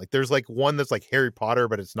dozen. Like there's like one that's like Harry Potter,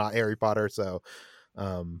 but it's not Harry Potter. So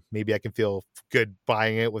Maybe I can feel good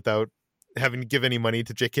buying it without having to give any money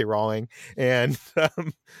to J.K. Rowling. And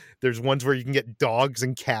there's ones where you can get dogs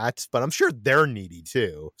and cats, but I'm sure they're needy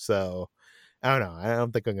too. So I don't know. I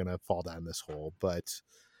don't think I'm gonna fall down this hole, but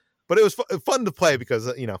it was fun to play because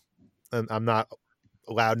I'm not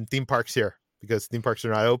allowed in theme parks here because theme parks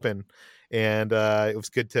are not open, and it was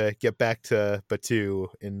good to get back to Batuu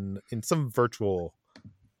in some virtual,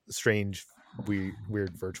 strange,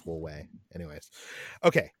 weird virtual way. Anyways,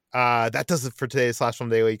 okay. That does it for today's Slash Film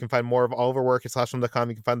Daily. You can find more of all of our work at slashfilm.com.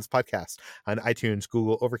 You can find this podcast on iTunes,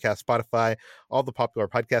 Google, Overcast, Spotify, all the popular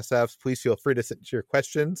podcast apps. Please feel free to send your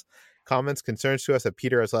questions, comments, concerns to us at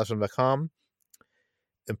peter@slashfilm.com.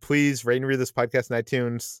 And please rate and review this podcast in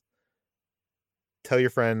iTunes. Tell your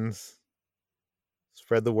friends.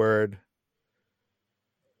 Spread the word.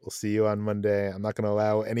 We'll see you on Monday. I'm not going to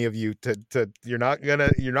allow any of you to you're not going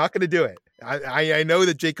to do it. I know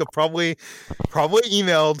that Jacob probably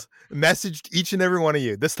emailed, messaged each and every one of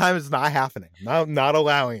you. This time it's not happening. Not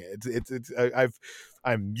allowing it.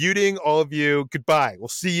 I'm muting all of you. Goodbye. We'll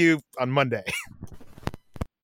see you on Monday.